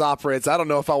this place operates. I don't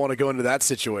know if I want to go into that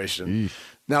situation.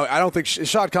 Now, I don't think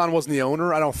Shad Khan wasn't the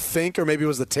owner, I don't think, or maybe it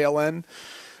was the tail end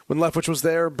when Leftwich was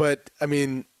there. But, I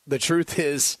mean, the truth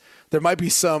is there might be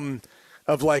some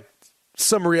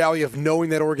reality of knowing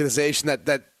that organization,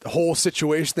 that whole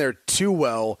situation there too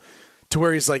well to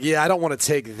where he's like, yeah, I don't want to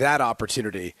take that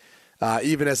opportunity,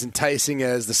 even as enticing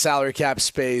as the salary cap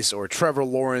space or Trevor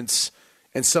Lawrence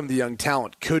and some of the young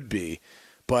talent could be.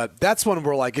 But that's one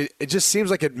where it just seems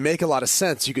like it'd make a lot of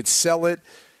sense. You could sell it.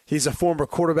 He's a former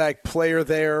quarterback player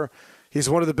there. He's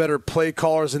one of the better play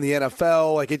callers in the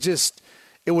NFL.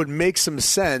 It would make some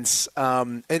sense.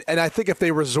 And I think if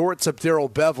they resort to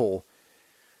Daryl Bevell,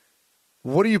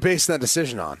 what are you basing that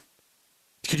decision on?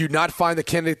 Could you not find the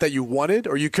candidate that you wanted,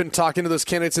 or you couldn't talk into those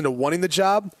candidates into wanting the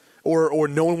job, or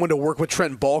knowing when to work with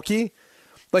Trent Baalke?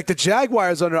 Like the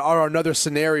Jaguars are another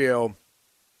scenario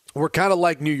where kind of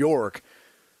like New York,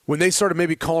 when they started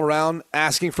maybe calling around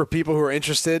asking for people who are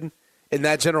interested in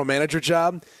that general manager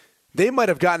job, they might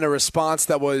have gotten a response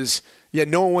that was, yeah,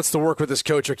 no one wants to work with this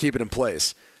coach or keep it in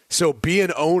place. So be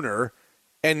an owner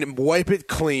and wipe it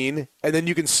clean, and then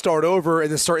you can start over and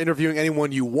then start interviewing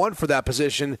anyone you want for that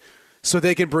position so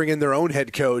they can bring in their own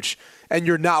head coach, and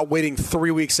you're not waiting 3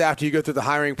 weeks after you go through the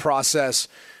hiring process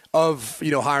of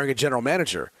hiring a general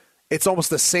manager. It's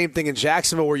almost the same thing in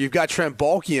Jacksonville where you've got Trent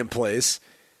Baalke in place,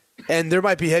 And there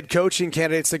might be head coaching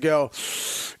candidates that go,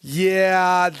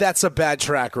 yeah, that's a bad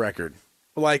track record.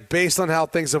 Like, based on how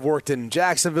things have worked in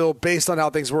Jacksonville, based on how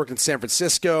things worked in San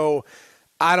Francisco,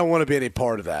 I don't want to be any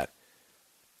part of that.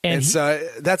 And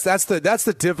that's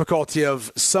the difficulty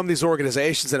of some of these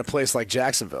organizations in a place like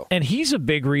Jacksonville. And he's a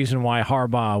big reason why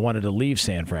Harbaugh wanted to leave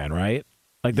San Fran, right?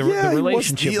 Like the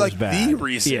relationship was bad. The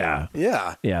reason.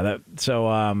 Yeah. It's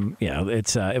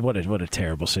what a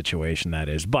terrible situation that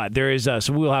is. But there is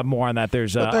so we'll have more on that.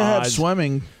 There's but they have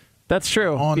swimming. That's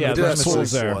true. There's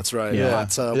pools there. That's right. Yeah.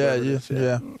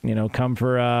 Come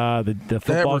for the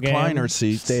football game. They have recliner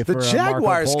seats. The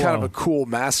Jaguars kind of a cool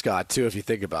mascot too, if you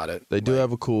think about it. They do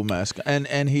have a cool mascot,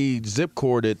 and he zip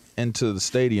corded into the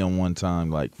stadium one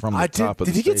time, like from the top of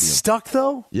the stadium. Did he get stuck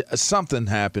though? Yeah, something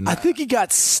happened. I think he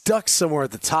got stuck somewhere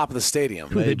at the top of the stadium.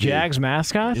 Who, the Jags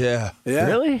mascot? Yeah.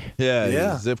 Really?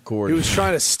 Yeah. Zip cord. He was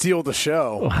trying to steal the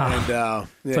show, and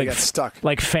he got stuck.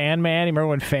 Like Fan Man. You remember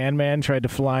when Fan Man tried to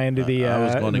fly into the? I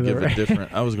was going to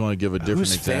give a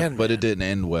different example, but it didn't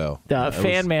end well.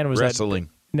 Fan Man was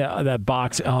wrestling. That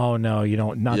box. Oh no, you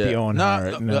don't. Not the Owen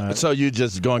Hart. No. So you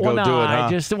just going to go do it? Huh? I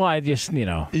just You're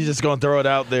just going to throw it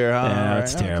out there, huh? Yeah,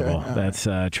 that's terrible. Okay. That's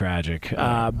tragic.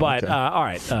 All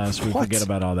right. So we forget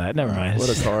about all that. Never mind. What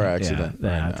a car accident!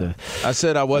 I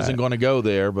said I wasn't going to go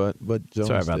there, but Jonas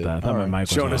sorry about did. that. All right.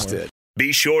 Jonas did.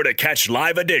 Be sure to catch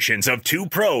live editions of Two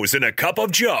Pros and a Cup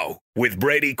of Joe with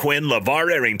Brady Quinn,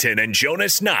 LeVar Arrington, and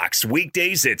Jonas Knox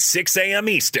weekdays at 6 a.m.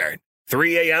 Eastern,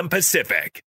 3 a.m.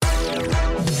 Pacific.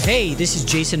 Hey, this is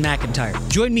Jason McIntyre.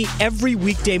 Join me every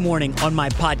weekday morning on my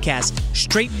podcast,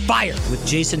 Straight Fire with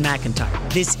Jason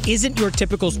McIntyre. This isn't your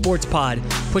typical sports pod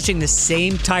pushing the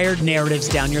same tired narratives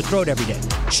down your throat every day.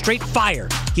 Straight Fire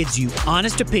gives you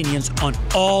honest opinions on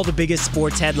all the biggest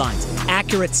sports headlines,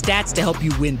 accurate stats to help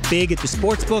you win big at the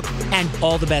sportsbook, and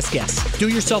all the best guests. Do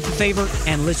yourself a favor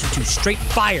and listen to Straight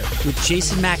Fire with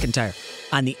Jason McIntyre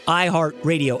on the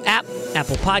iHeartRadio app,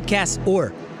 Apple Podcasts, or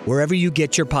wherever you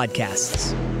get your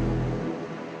podcasts.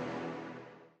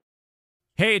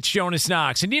 Hey, it's Jonas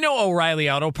Knox, and you know O'Reilly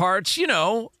Auto Parts. You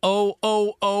know,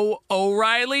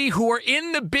 O'Reilly, who are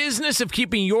in the business of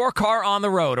keeping your car on the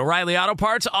road. O'Reilly Auto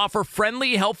Parts offer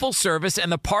friendly, helpful service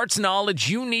and the parts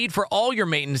knowledge you need for all your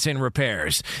maintenance and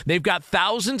repairs. They've got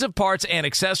thousands of parts and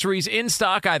accessories in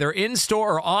stock, either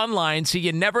in-store or online, so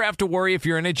you never have to worry if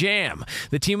you're in a jam.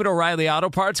 The team at O'Reilly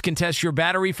Auto Parts can test your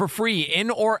battery for free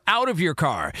in or out of your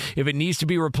car. If it needs to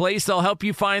be replaced, they'll help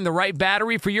you find the right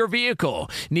battery for your vehicle.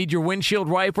 Need your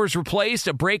windshield wipers replaced,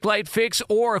 a brake light fix,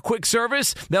 or a quick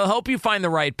service? They'll help you find the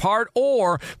right part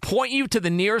or point you to the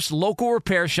nearest local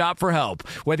repair shop for help.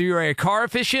 Whether you're a car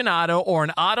aficionado or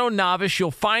an auto novice,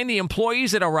 you'll find the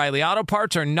employees at O'Reilly Auto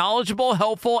Parts are knowledgeable,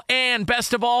 helpful, and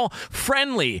best of all,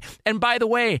 friendly. And by the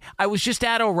way, I was just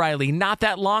at O'Reilly not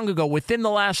that long ago, within the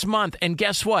last month, and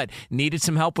guess what? Needed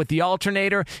some help with the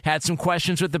alternator, had some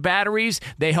questions with the batteries.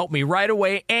 They helped me right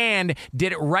away and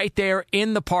did it right there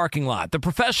in the parking lot. The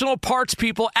professional parts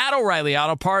people at O'Reilly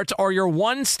Auto Parts are your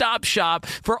one-stop shop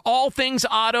for all things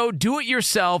auto,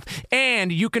 do-it-yourself,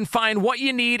 and you can find what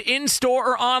you need in-store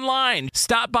or online.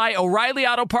 Stop by O'Reilly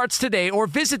Auto Parts today or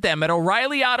visit them at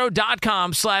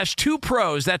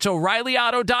O'ReillyAuto.com/2pros. That's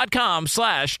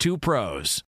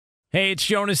O'ReillyAuto.com/2pros. Hey, it's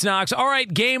Jonas Knox. All right,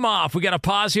 game off. We got to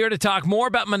pause here to talk more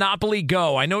about Monopoly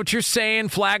Go. I know what you're saying,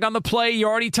 flag on the play. You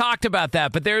already talked about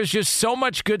that, but there's just so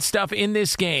much good stuff in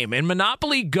this game. In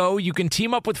Monopoly Go, you can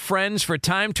team up with friends for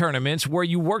time tournaments where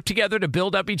you work together to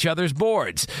build up each other's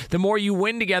boards. The more you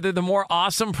win together, the more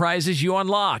awesome prizes you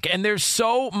unlock, and there's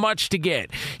so much to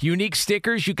get. Unique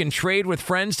stickers you can trade with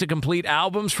friends to complete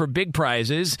albums for big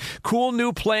prizes, cool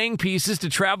new playing pieces to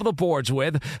travel the boards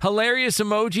with, hilarious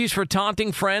emojis for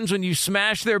taunting friends when you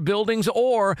smash their buildings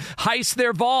or heist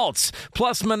their vaults.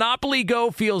 Plus, Monopoly Go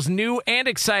feels new and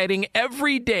exciting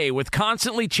every day with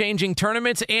constantly changing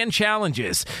tournaments and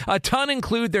challenges. A ton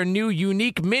include their new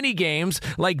unique mini games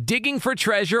like digging for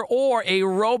treasure or a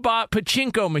robot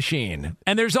pachinko machine.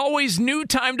 And there's always new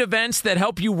timed events that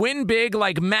help you win big,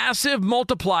 like massive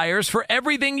multipliers for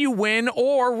everything you win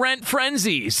or rent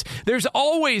frenzies. There's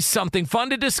always something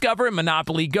fun to discover in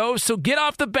Monopoly Go, so get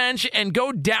off the bench and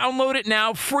go download it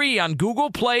now free on Google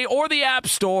Play or the App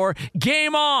Store.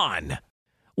 Game on!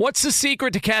 What's the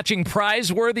secret to catching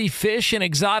prize-worthy fish in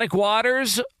exotic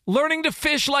waters? Learning to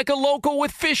fish like a local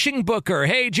with Fishing Booker.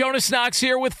 Hey, Jonas Knox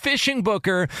here with Fishing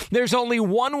Booker. There's only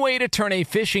one way to turn a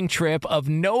fishing trip of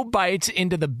no bites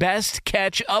into the best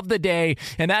catch of the day,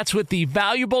 and that's with the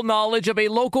valuable knowledge of a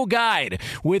local guide.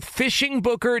 With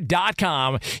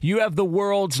fishingbooker.com, you have the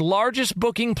world's largest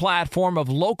booking platform of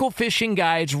local fishing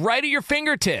guides right at your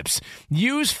fingertips.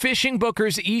 Use Fishing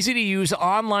Booker's easy-to-use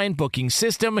online booking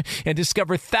system and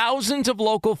discover thousands of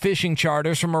local fishing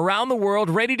charters from around the world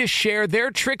ready to share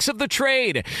their tricks of the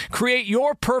trade. Create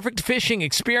your perfect fishing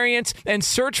experience and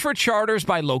search for charters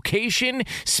by location,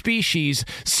 species,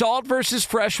 salt versus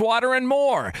freshwater, and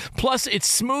more. Plus, it's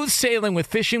smooth sailing with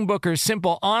Fishing Booker's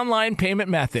simple online payment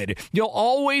method. You'll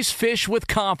always fish with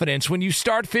confidence when you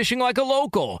start fishing like a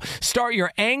local. Start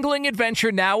your angling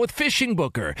adventure now with Fishing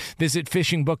Booker. Visit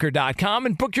fishingbooker.com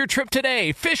and book your trip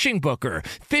today. Fishing Booker.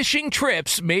 Fishing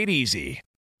trips made easy.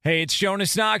 Hey, it's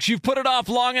Jonas Knox. You've put it off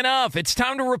long enough. It's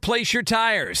time to replace your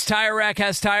tires. Tire Rack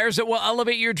has tires that will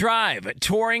elevate your drive.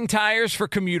 Touring tires for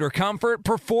commuter comfort,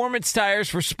 performance tires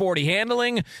for sporty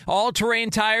handling, all-terrain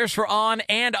tires for on-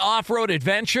 and off-road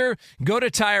adventure. Go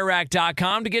to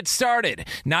TireRack.com to get started.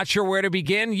 Not sure where to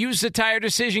begin? Use the Tire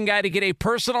Decision Guide to get a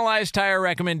personalized tire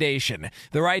recommendation.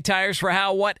 The right tires for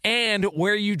how, what, and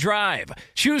where you drive.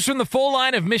 Choose from the full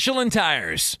line of Michelin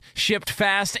tires. Shipped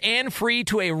fast and free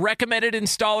to a recommended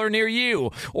installer near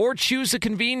you, or choose the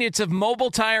convenience of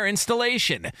mobile tire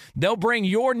installation. They'll bring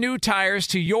your new tires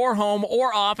to your home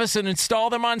or office and install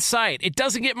them on site. It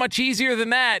doesn't get much easier than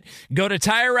that. Go to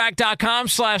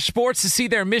TireRack.com/sports to see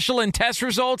their Michelin test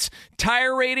results,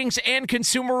 tire ratings, and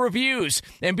consumer reviews.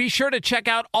 And be sure to check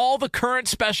out all the current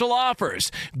special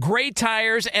offers. Great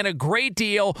tires and a great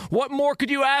deal. What more could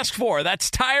you ask for? That's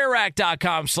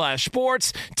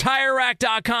TireRack.com/sports.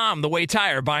 TireRack.com, the way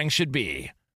tire buying should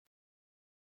be.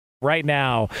 Right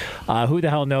now, who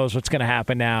the hell knows what's going to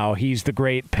happen now? He's the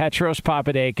great Petros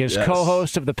Papadakis,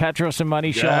 co-host of the Petros and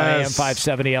Money Show on AM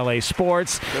 570 LA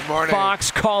Sports. Good morning.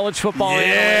 Fox College Football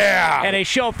Analyst, and a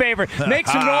show favorite. Make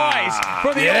some noise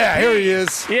for the old P. Here he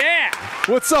is. Yeah.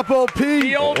 What's up, old P?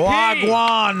 The old P.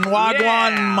 Wagwan,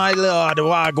 Yeah. my lord,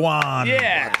 wagwan.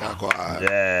 Yeah.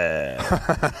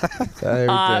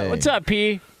 Yeah. What's up,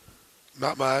 P?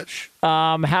 Not much.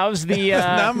 How's the?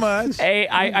 Not much. Hey,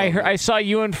 I saw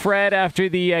you and Fred after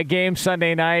the game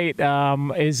Sunday night.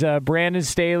 Is Brandon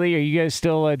Staley? Are you guys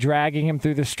still dragging him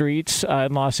through the streets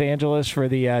in Los Angeles for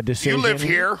the decision? You live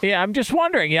here? Yeah, I'm just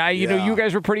wondering. Yeah, you know, you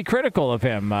guys were pretty critical of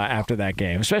him after that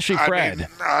game, especially Fred.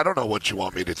 I don't know what you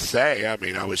want me to say. I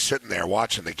mean, I was sitting there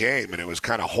watching the game, and it was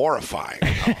kind of horrifying.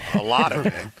 A lot of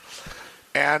it.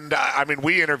 And, I mean,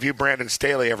 we interview Brandon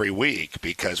Staley every week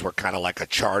because we're kind of like a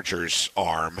Chargers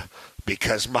arm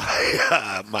because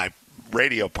my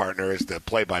radio partner is the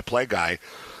play-by-play guy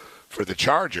for the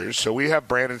Chargers. So we have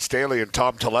Brandon Staley and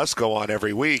Tom Telesco on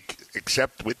every week,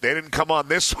 except they didn't come on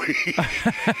this week.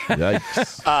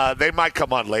 Yikes. They might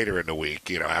come on later in the week,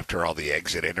 you know, after all the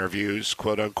exit interviews,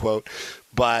 quote-unquote.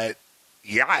 But,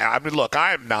 yeah, I mean, look,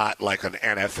 I am not like an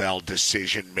NFL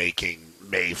decision-making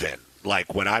maven.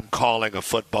 Like, when I'm calling a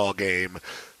football game,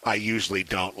 I usually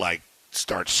don't, like,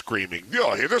 start screaming,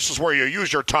 "Yo, this is where you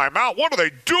use your timeout. What are they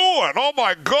doing? Oh,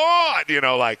 my God!" You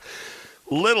know, like,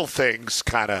 little things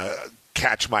kind of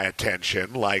catch my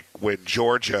attention. Like, when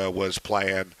Georgia was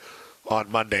playing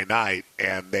on Monday night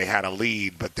and they had a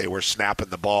lead, but they were snapping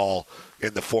the ball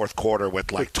in the fourth quarter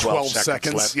with, like, 12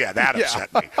 seconds left. Yeah, that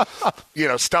upset me. You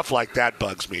know, stuff like that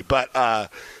bugs me. But,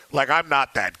 like, I'm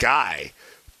not that guy,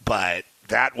 but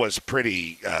that was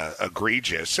pretty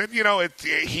egregious. And, you know,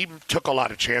 he took a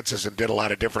lot of chances and did a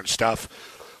lot of different stuff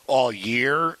all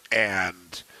year,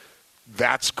 and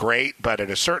that's great. But at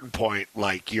a certain point,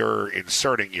 like, you're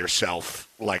inserting yourself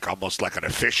like almost like an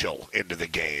official into the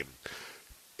game.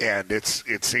 And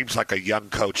it seems like a young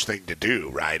coach thing to do,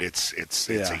 right? It's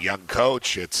a young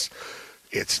coach. It's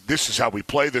this is how we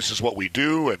play. This is what we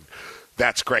do. And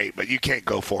that's great, but you can't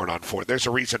go for it on fourth. There's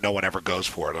a reason no one ever goes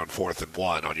for it on 4th and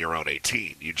 1 on your own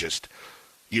 18. You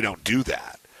don't do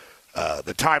that.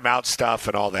 The timeout stuff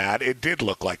and all that, it did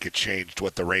look like it changed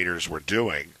what the Raiders were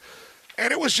doing.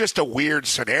 And it was just a weird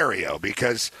scenario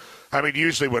because, I mean,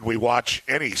 usually when we watch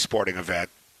any sporting event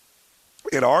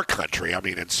in our country, I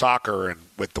mean, in soccer and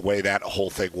with the way that whole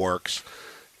thing works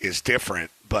is different,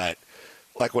 but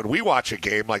like when we watch a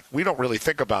game, like we don't really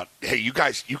think about, hey, you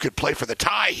guys, you could play for the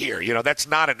tie here. You know, that's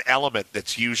not an element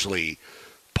that's usually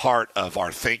part of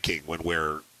our thinking when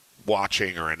we're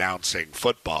watching or announcing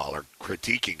football or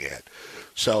critiquing it.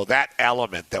 So that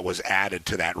element that was added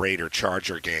to that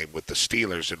Raider-Charger game with the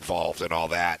Steelers involved and all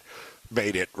that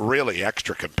made it really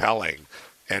extra compelling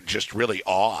and just really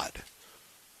odd.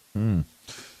 Do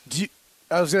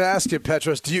I was going to ask you,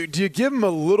 Petros, do you give him a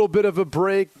little bit of a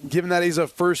break, given that he's a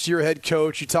first-year head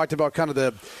coach? You talked about kind of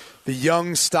the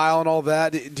young style and all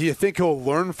that. Do you think he'll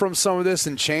learn from some of this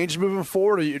and change moving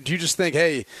forward? Or do you just think,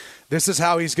 hey, this is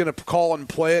how he's going to call and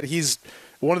play it? He's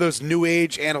one of those new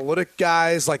age analytic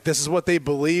guys. Like, this is what they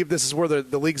believe. This is where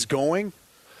the league's going.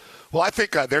 Well, I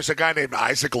think there's a guy named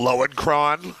Isaac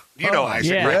Lowenkron. You know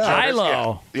Isaac, yeah, right?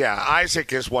 Ilo. Yeah,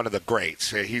 Isaac is one of the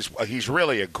greats. He's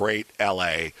really a great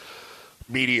L.A.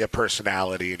 media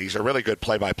personality, and he's a really good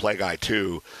play-by-play guy,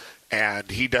 too. And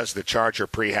he does the Charger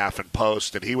pre-half and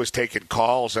post, and he was taking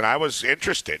calls, and I was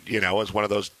interested. You know, as one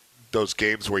of those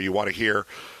games where you want to hear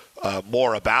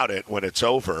more about it when it's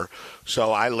over.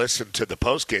 So I listened to the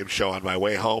post-game show on my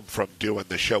way home from doing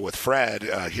the show with Fred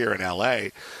here in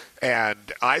L.A.,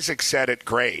 and Isaac said it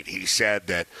great. He said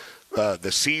that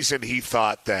the season he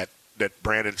thought that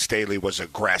Brandon Staley was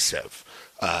aggressive.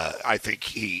 I think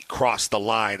he crossed the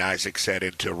line, Isaac said,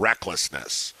 into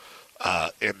recklessness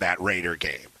in that Raider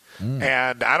game.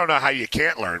 And I don't know how you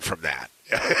can't learn from that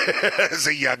as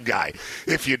a young guy.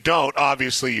 If you don't,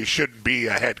 obviously you shouldn't be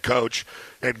a head coach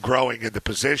and growing in the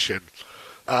position.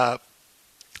 The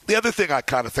other thing I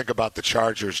kind of think about the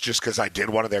Chargers, just because I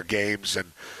did one of their games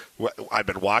and I've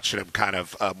been watching them kind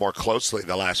of more closely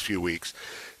the last few weeks,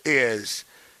 is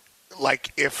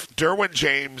like if Derwin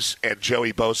James and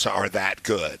Joey Bosa are that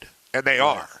good, and they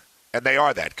are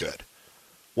that good,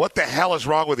 what the hell is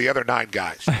wrong with the other 9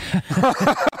 guys?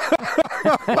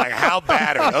 Like, how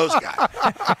bad are those guys?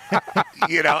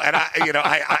 You know, and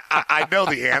I know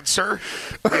the answer,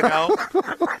 you know,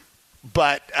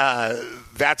 but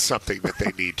that's something that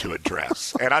they need to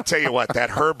address. And I'll tell you what,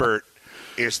 that Herbert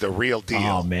is the real deal.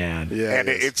 Oh, man. Yeah, and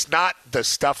it's not the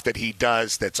stuff that he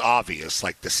does that's obvious,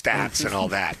 like the stats and all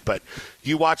that. But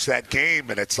you watch that game,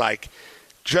 and it's like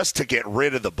just to get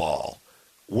rid of the ball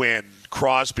when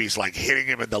Crosby's like hitting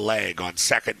him in the leg on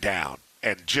second down,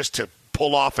 and just to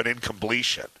pull off an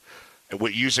incompletion, and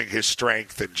with using his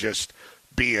strength and just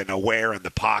being aware in the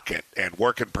pocket and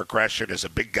working progression as a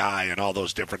big guy and all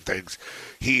those different things,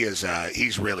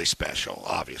 he's really special,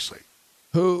 obviously.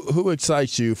 Who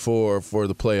excites you for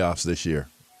the playoffs this year?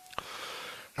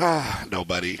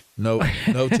 Nobody. No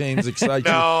teams excite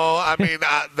you? No, I mean,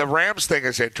 the Rams thing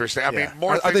is interesting. I mean,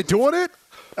 more Are they doing it?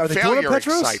 Are they doing it, failure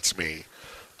Petros? excites me.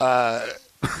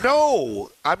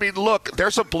 No. I mean, look,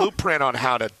 there's a blueprint on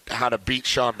how to beat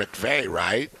Sean McVay,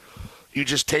 right? You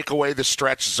just take away the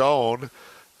stretch zone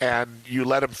and you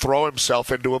let him throw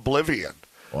himself into oblivion.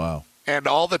 Wow. And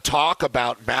all the talk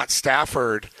about Matt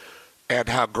Stafford and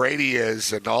how great he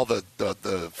is and all the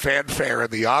fanfare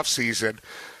in the offseason,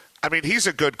 I mean, he's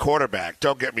a good quarterback,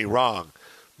 don't get me wrong,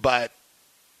 but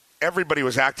everybody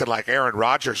was acting like Aaron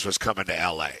Rodgers was coming to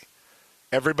L.A.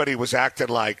 Everybody was acting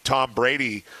like Tom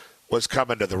Brady was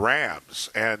coming to the Rams,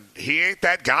 and he ain't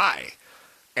that guy.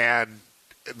 And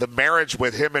the marriage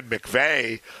with him and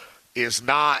McVay is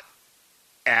not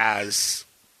as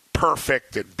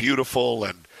perfect and beautiful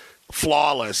and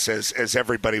flawless as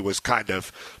everybody was kind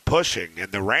of pushing.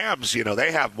 And the Rams, you know,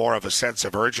 they have more of a sense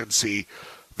of urgency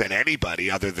than anybody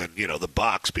other than, you know, the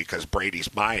Bucs, because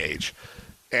Brady's my age.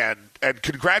 And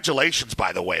congratulations,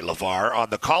 by the way, LeVar, on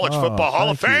the College Football Hall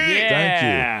of Fame. Yeah. Thank you.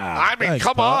 I mean, Thanks,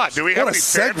 come Pops. on. Do we have What any a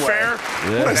segue. fanfare?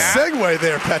 What a That- segue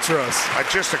there, Petros. It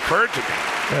just occurred to me.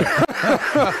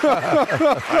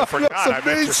 I forgot.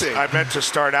 amazing. I meant to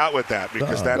start out with that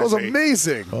because That was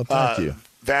amazing. Well, thank you.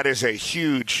 That is a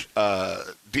huge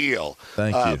deal.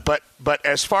 Thank you. But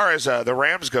as far as the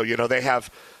Rams go, you know, they have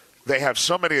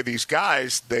so many of these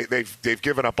guys. They've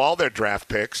given up all their draft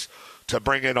picks to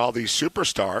bring in all these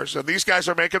superstars, and these guys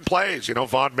are making plays. You know,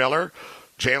 Von Miller,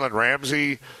 Jalen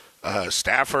Ramsey,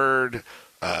 Stafford.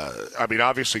 I mean,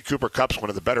 obviously Cooper Kupp's one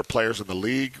of the better players in the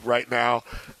league right now.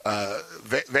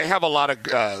 They have a lot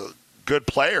of good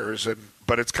players,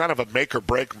 but it's kind of a make or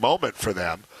break moment for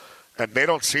them, and they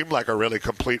don't seem like a really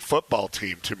complete football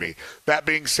team to me. That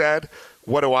being said,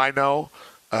 what do I know?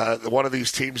 One of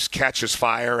these teams catches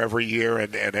fire every year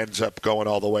and ends up going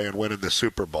all the way and winning the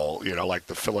Super Bowl, you know, like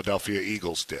the Philadelphia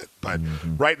Eagles did. But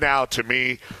right now, to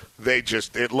me,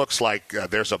 it looks like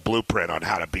there's a blueprint on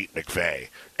how to beat McVay.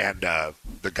 And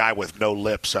the guy with no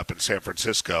lips up in San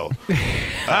Francisco,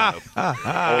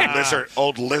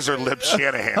 old lizard lip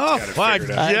Shanahan's got it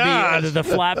figured out. The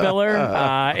flat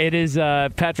biller. It is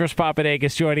Petros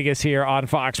Papadakis joining us here on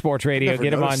Fox Sports Radio. Never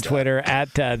Get him on noticed that. Twitter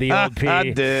at the old P. I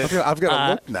did. I've got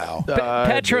to look now.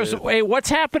 Petros, hey,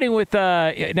 what's happening with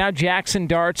now Jackson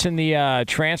Dart's in the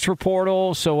transfer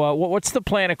portal? So what's the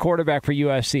plan at quarterback for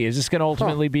USC? Is this going to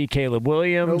ultimately be Caleb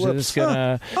Williams? No Is this going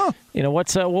to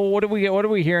What's what are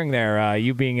we hearing there?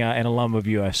 You being an alum of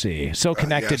USC, so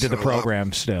connected to the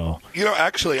program still.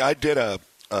 Actually, I did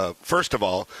first of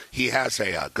all, he has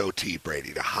a goatee,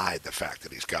 Brady, to hide the fact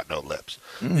that he's got no lips.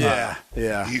 Yeah.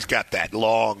 He's got that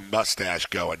long mustache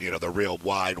going, the real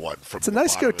wide one. It's a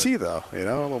nice goatee, though, a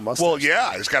little mustache. Well,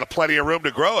 yeah, he's got plenty of room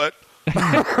to grow it.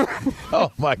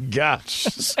 Oh, my gosh.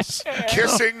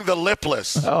 Kissing the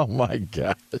lipless. Oh, my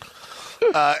God.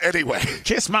 Anyway.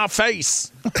 Kiss my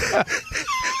face.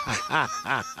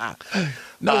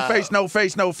 No face, no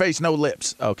face, no face, no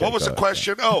lips. Okay. What was the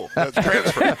question? Oh, the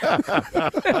transfer.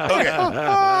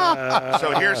 Okay.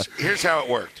 So here's how it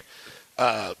worked.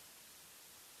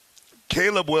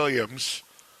 Caleb Williams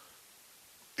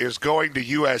is going to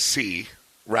USC,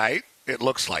 right? It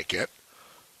looks like it,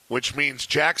 which means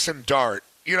Jackson Dart.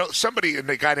 Somebody, a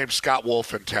guy named Scott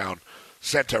Wolf in town,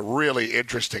 sent a really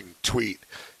interesting tweet.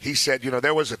 He said,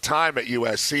 there was a time at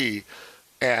USC,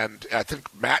 and I think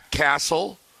Matt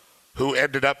Castle, who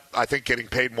ended up, I think, getting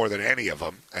paid more than any of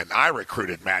them, and I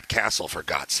recruited Matt Castle, for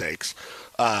God's sakes.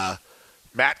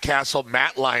 Matt Castle,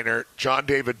 Matt Leinart, John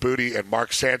David Booty, and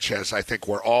Mark Sanchez, I think,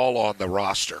 were all on the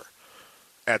roster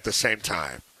at the same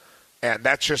time. And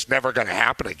that's just never going to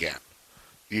happen again.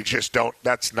 You just don't –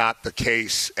 that's not the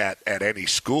case at any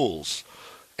schools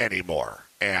anymore.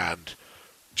 And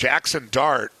Jackson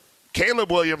Dart,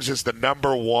 Caleb Williams is the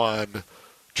number one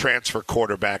transfer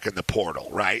quarterback in the portal,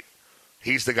 right?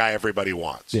 He's the guy everybody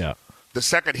wants. Yeah. The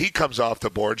second he comes off the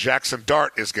board, Jackson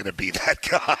Dart is going to be that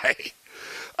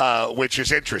guy, which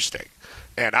is interesting.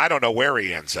 And I don't know where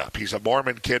he ends up. He's a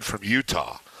Mormon kid from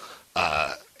Utah.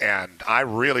 And I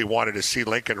really wanted to see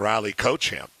Lincoln Riley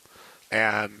coach him.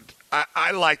 And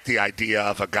I like the idea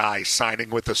of a guy signing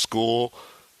with a school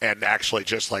and actually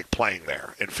just like playing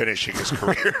there and finishing his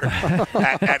career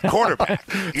at quarterback.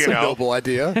 It's a noble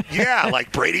idea. Yeah,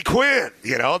 like Brady Quinn.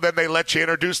 Then they let you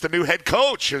introduce the new head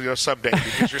coach someday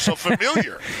because you're so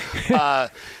familiar.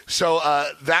 So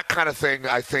that kind of thing,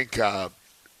 I think,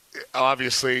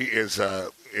 obviously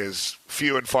is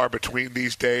few and far between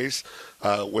these days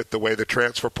with the way the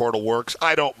transfer portal works.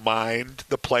 I don't mind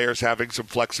the players having some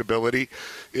flexibility.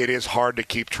 It is hard to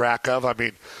keep track of. I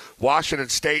mean, Washington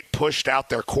State pushed out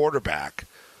their quarterback,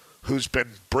 who's been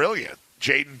brilliant,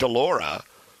 Jaden DeLora,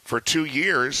 for 2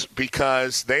 years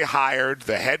because they hired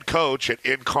the head coach at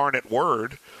Incarnate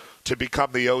Word to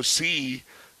become the OC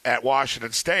at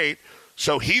Washington State.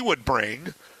 So he would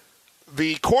bring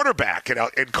the quarterback at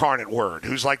Incarnate Word,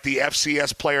 who's like the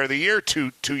FCS Player of the Year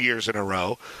two years in a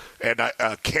row. And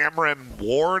Cameron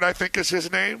Ward, I think is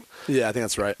his name. Yeah, I think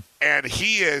that's right. And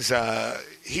he's a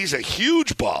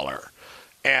huge baller.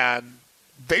 And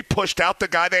they pushed out the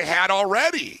guy they had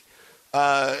already,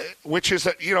 which is,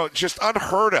 just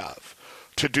unheard of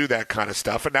to do that kind of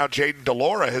stuff. And now Jaden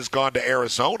DeLora has gone to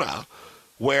Arizona,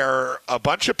 where a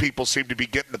bunch of people seem to be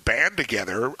getting the band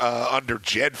together under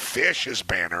Jed Fish's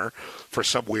banner for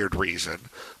some weird reason.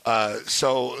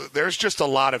 So there's just a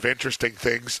lot of interesting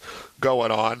things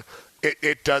going on.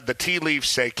 The tea leaves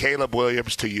say Caleb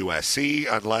Williams to USC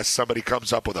unless somebody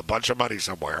comes up with a bunch of money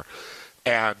somewhere.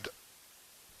 And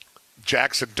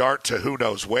Jackson Dart to who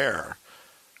knows where.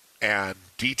 And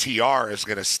DTR is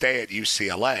going to stay at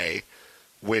UCLA,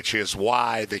 which is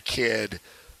why the kid,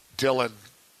 Dylan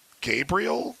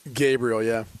Gabriel,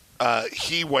 yeah.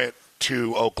 He went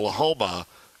to Oklahoma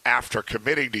after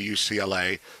committing to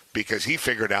UCLA because he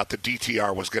figured out that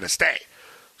DTR was going to stay.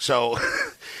 So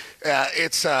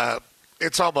it's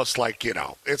almost like,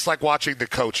 it's like watching the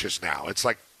coaches now. It's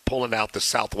like pulling out the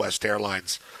Southwest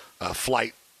Airlines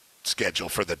flight schedule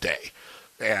for the day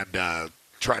and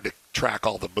trying to track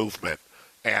all the movement.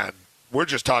 And we're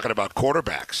just talking about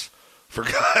quarterbacks, for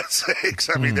God's sakes.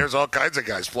 I mean, there's all kinds of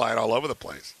guys flying all over the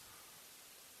place.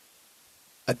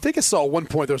 I think I saw at one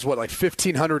point there was,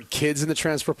 1,500 kids in the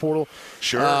transfer portal?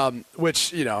 Sure.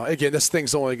 Which, again, this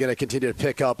thing's only going to continue to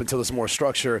pick up until there's more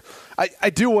structure. I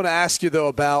do want to ask you, though,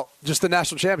 about just the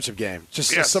national championship game.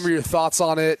 Just some of your thoughts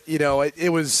on it.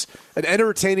 It was an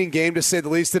entertaining game, to say the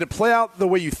least. Did it play out the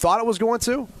way you thought it was going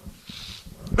to?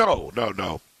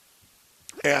 No.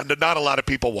 And not a lot of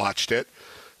people watched it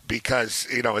because,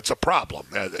 it's a problem.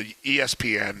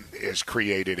 ESPN has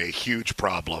created a huge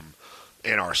problem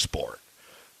in our sport.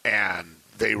 And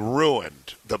they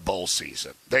ruined the bowl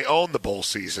season. They own the bowl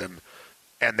season,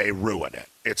 and they ruin it.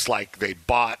 It's like they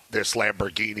bought this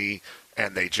Lamborghini,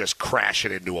 and they just crash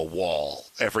it into a wall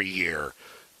every year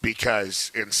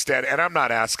because instead – and I'm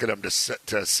not asking them to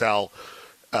sell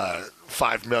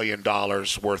 $5 million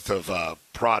worth of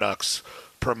products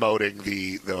promoting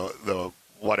the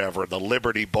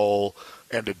Liberty Bowl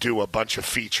and to do a bunch of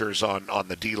features on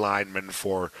the D linemen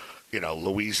for –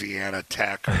 Louisiana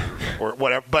Tech or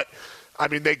whatever. But, I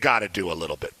mean, they got to do a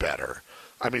little bit better.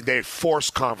 I mean, they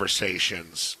forced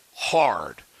conversations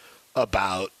hard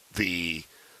about the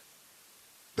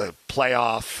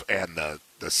playoff and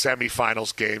the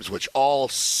semifinals games, which all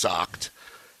sucked.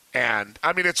 And,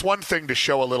 I mean, it's one thing to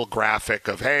show a little graphic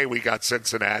of, hey, we got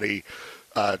Cincinnati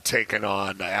taking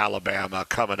on Alabama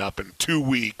coming up in 2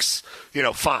 weeks.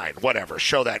 Fine, whatever,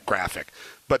 show that graphic.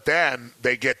 But then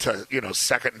they get to,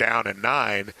 second down and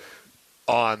 9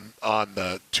 on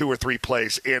the 2 or 3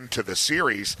 plays into the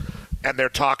series, and they're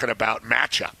talking about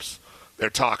matchups. They're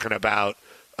talking about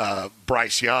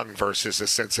Bryce Young versus the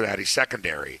Cincinnati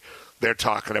secondary. They're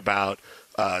talking about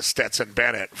Stetson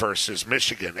Bennett versus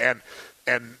Michigan.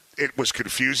 And it was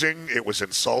confusing, it was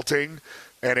insulting,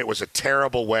 and it was a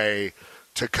terrible way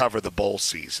to cover the bowl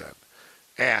season.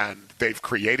 And they've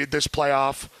created this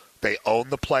playoff. They own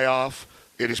the playoff.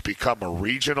 It has become a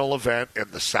regional event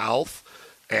in the South,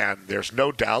 and there's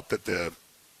no doubt that the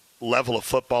level of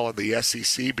football in the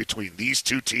SEC between these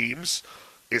two teams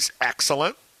is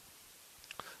excellent.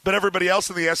 But everybody else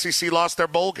in the SEC lost their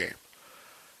bowl game.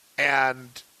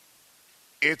 And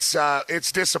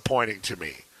it's disappointing to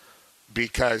me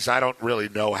because I don't really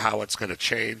know how it's going to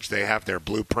change. They have their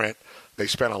blueprint. They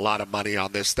spent a lot of money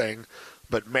on this thing.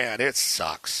 But, man, it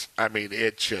sucks. I mean,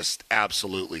 it just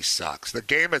absolutely sucks. The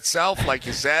game itself, like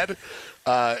you said,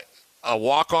 a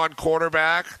walk-on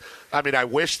quarterback. I mean, I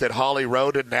wish that Holly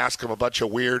Rowe didn't ask him a bunch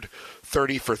of weird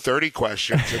 30-for-30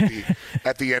 questions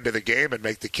at the end of the game and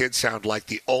make the kid sound like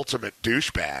the ultimate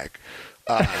douchebag.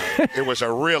 It was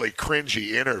a really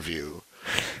cringy interview.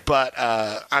 But,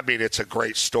 I mean, it's a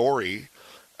great story.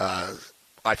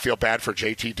 I feel bad for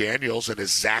JT Daniels and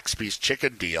his Zaxby's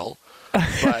chicken deal.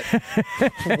 But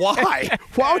why?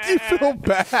 Why would you feel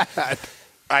bad?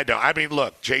 I know. I mean,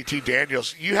 look, JT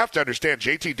Daniels, you have to understand,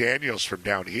 JT Daniels from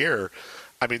down here,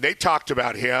 I mean, they talked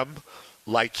about him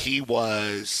like he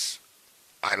was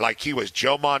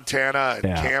Joe Montana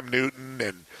and Cam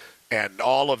Newton and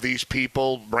all of these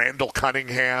people, Randall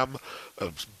Cunningham,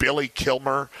 Billy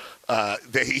Kilmer.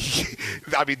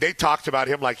 They talked about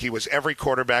him like he was every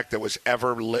quarterback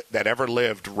that ever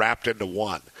lived wrapped into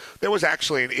one. There was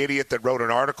actually an idiot that wrote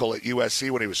an article at USC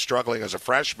when he was struggling as a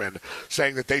freshman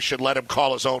saying that they should let him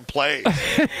call his own plays.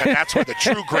 And that's where the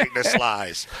true greatness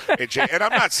lies. And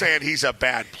I'm not saying he's a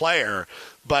bad player,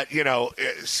 but,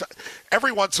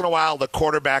 every once in a while the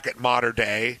quarterback at modern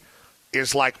day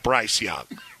is like Bryce Young,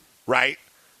 right?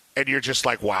 And you're just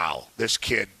like, wow, this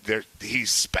kid,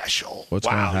 he's special. What's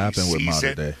going to happen with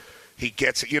modern day? He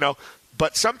gets it,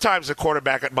 But sometimes the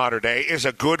quarterback at modern day is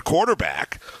a good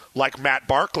quarterback, like Matt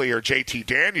Barkley or JT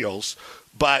Daniels.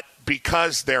 But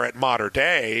because they're at modern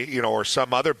day, or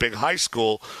some other big high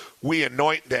school, we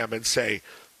anoint them and say,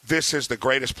 this is the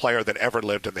greatest player that ever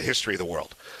lived in the history of the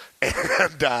world.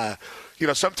 And,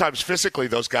 sometimes physically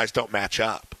those guys don't match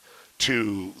up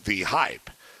to the hype.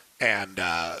 And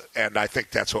I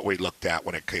think that's what we looked at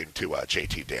when it came to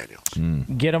JT Daniels.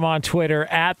 Get him on Twitter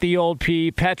at the old P.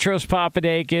 Petros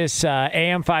Papadakis,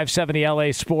 AM 570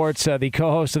 LA Sports, the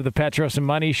co-host of the Petros and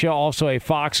Money Show, also a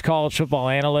Fox college football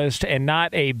analyst, and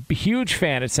not a huge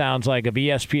fan, it sounds like, of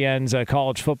ESPN's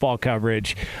college football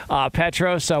coverage.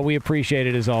 Petros, we appreciate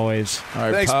it as always. All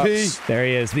right, thanks, Pops. P. There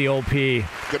he is, the old P.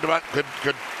 Good.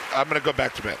 I'm going to go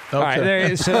back to bed. Okay. All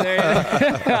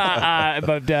right,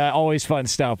 but always fun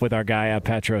stuff with our guy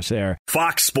Petros there.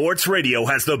 Fox Sports Radio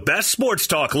has the best sports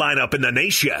talk lineup in the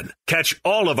nation. Catch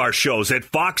all of our shows at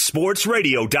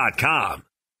foxsportsradio.com.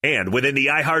 And within the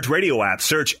iHeartRadio app,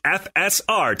 search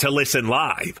FSR to listen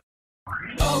live.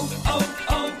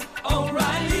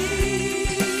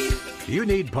 O'Reilly. You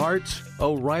need parts?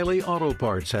 O'Reilly Auto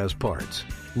Parts has parts.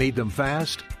 Need them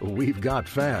fast? We've got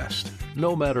fast.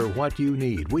 No matter what you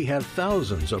need, we have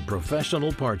thousands of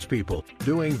professional parts people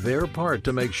doing their part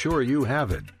to make sure you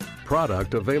have it.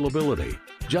 Product availability.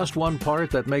 Just one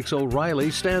part that makes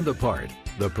O'Reilly stand apart.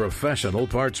 The professional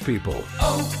parts people.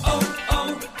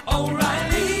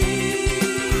 O'Reilly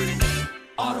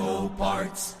Auto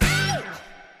Parts.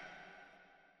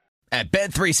 At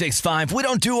Bet365, we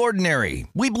don't do ordinary.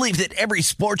 We believe that every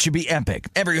sport should be epic.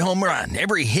 Every home run,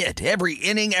 every hit, every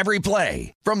inning, every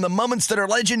play. From the moments that are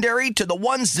legendary to the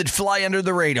ones that fly under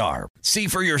the radar. See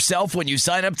for yourself when you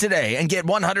sign up today and get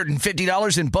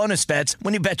 $150 in bonus bets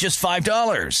when you bet just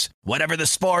 $5. Whatever the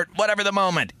sport, whatever the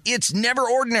moment, it's never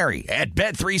ordinary at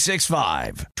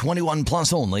Bet365. 21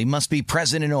 plus only. Must be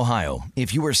present in Ohio.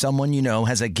 If you or someone you know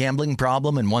has a gambling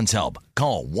problem and wants help,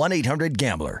 call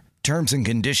 1-800-GAMBLER. Terms and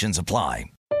conditions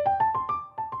apply.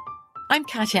 I'm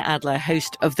Katya Adler,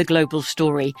 host of The Global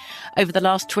Story. Over the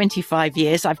last 25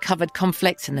 years, I've covered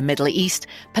conflicts in the Middle East,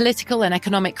 political and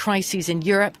economic crises in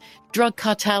Europe, drug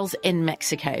cartels in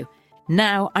Mexico.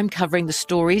 Now I'm covering the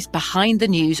stories behind the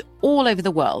news all over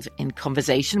the world in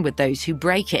conversation with those who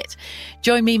break it.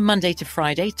 Join me Monday to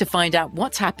Friday to find out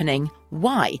what's happening,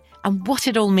 why, and what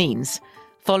it all means.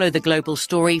 Follow The Global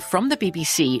Story from the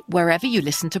BBC wherever you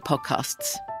listen to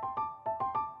podcasts.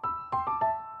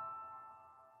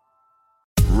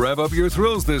 Rev up your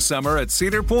thrills this summer at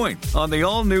Cedar Point on the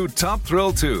all-new Top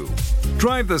Thrill 2.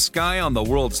 Drive the sky on the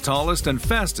world's tallest and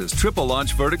fastest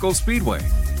triple-launch vertical speedway.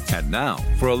 And now,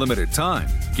 for a limited time,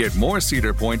 get more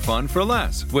Cedar Point fun for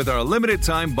less with our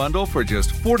limited-time bundle for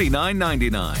just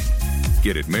 $49.99.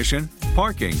 Get admission,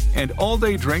 parking, and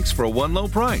all-day drinks for one low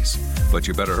price. But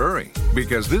you better hurry,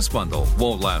 because this bundle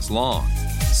won't last long.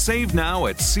 Save now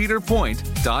at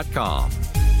cedarpoint.com.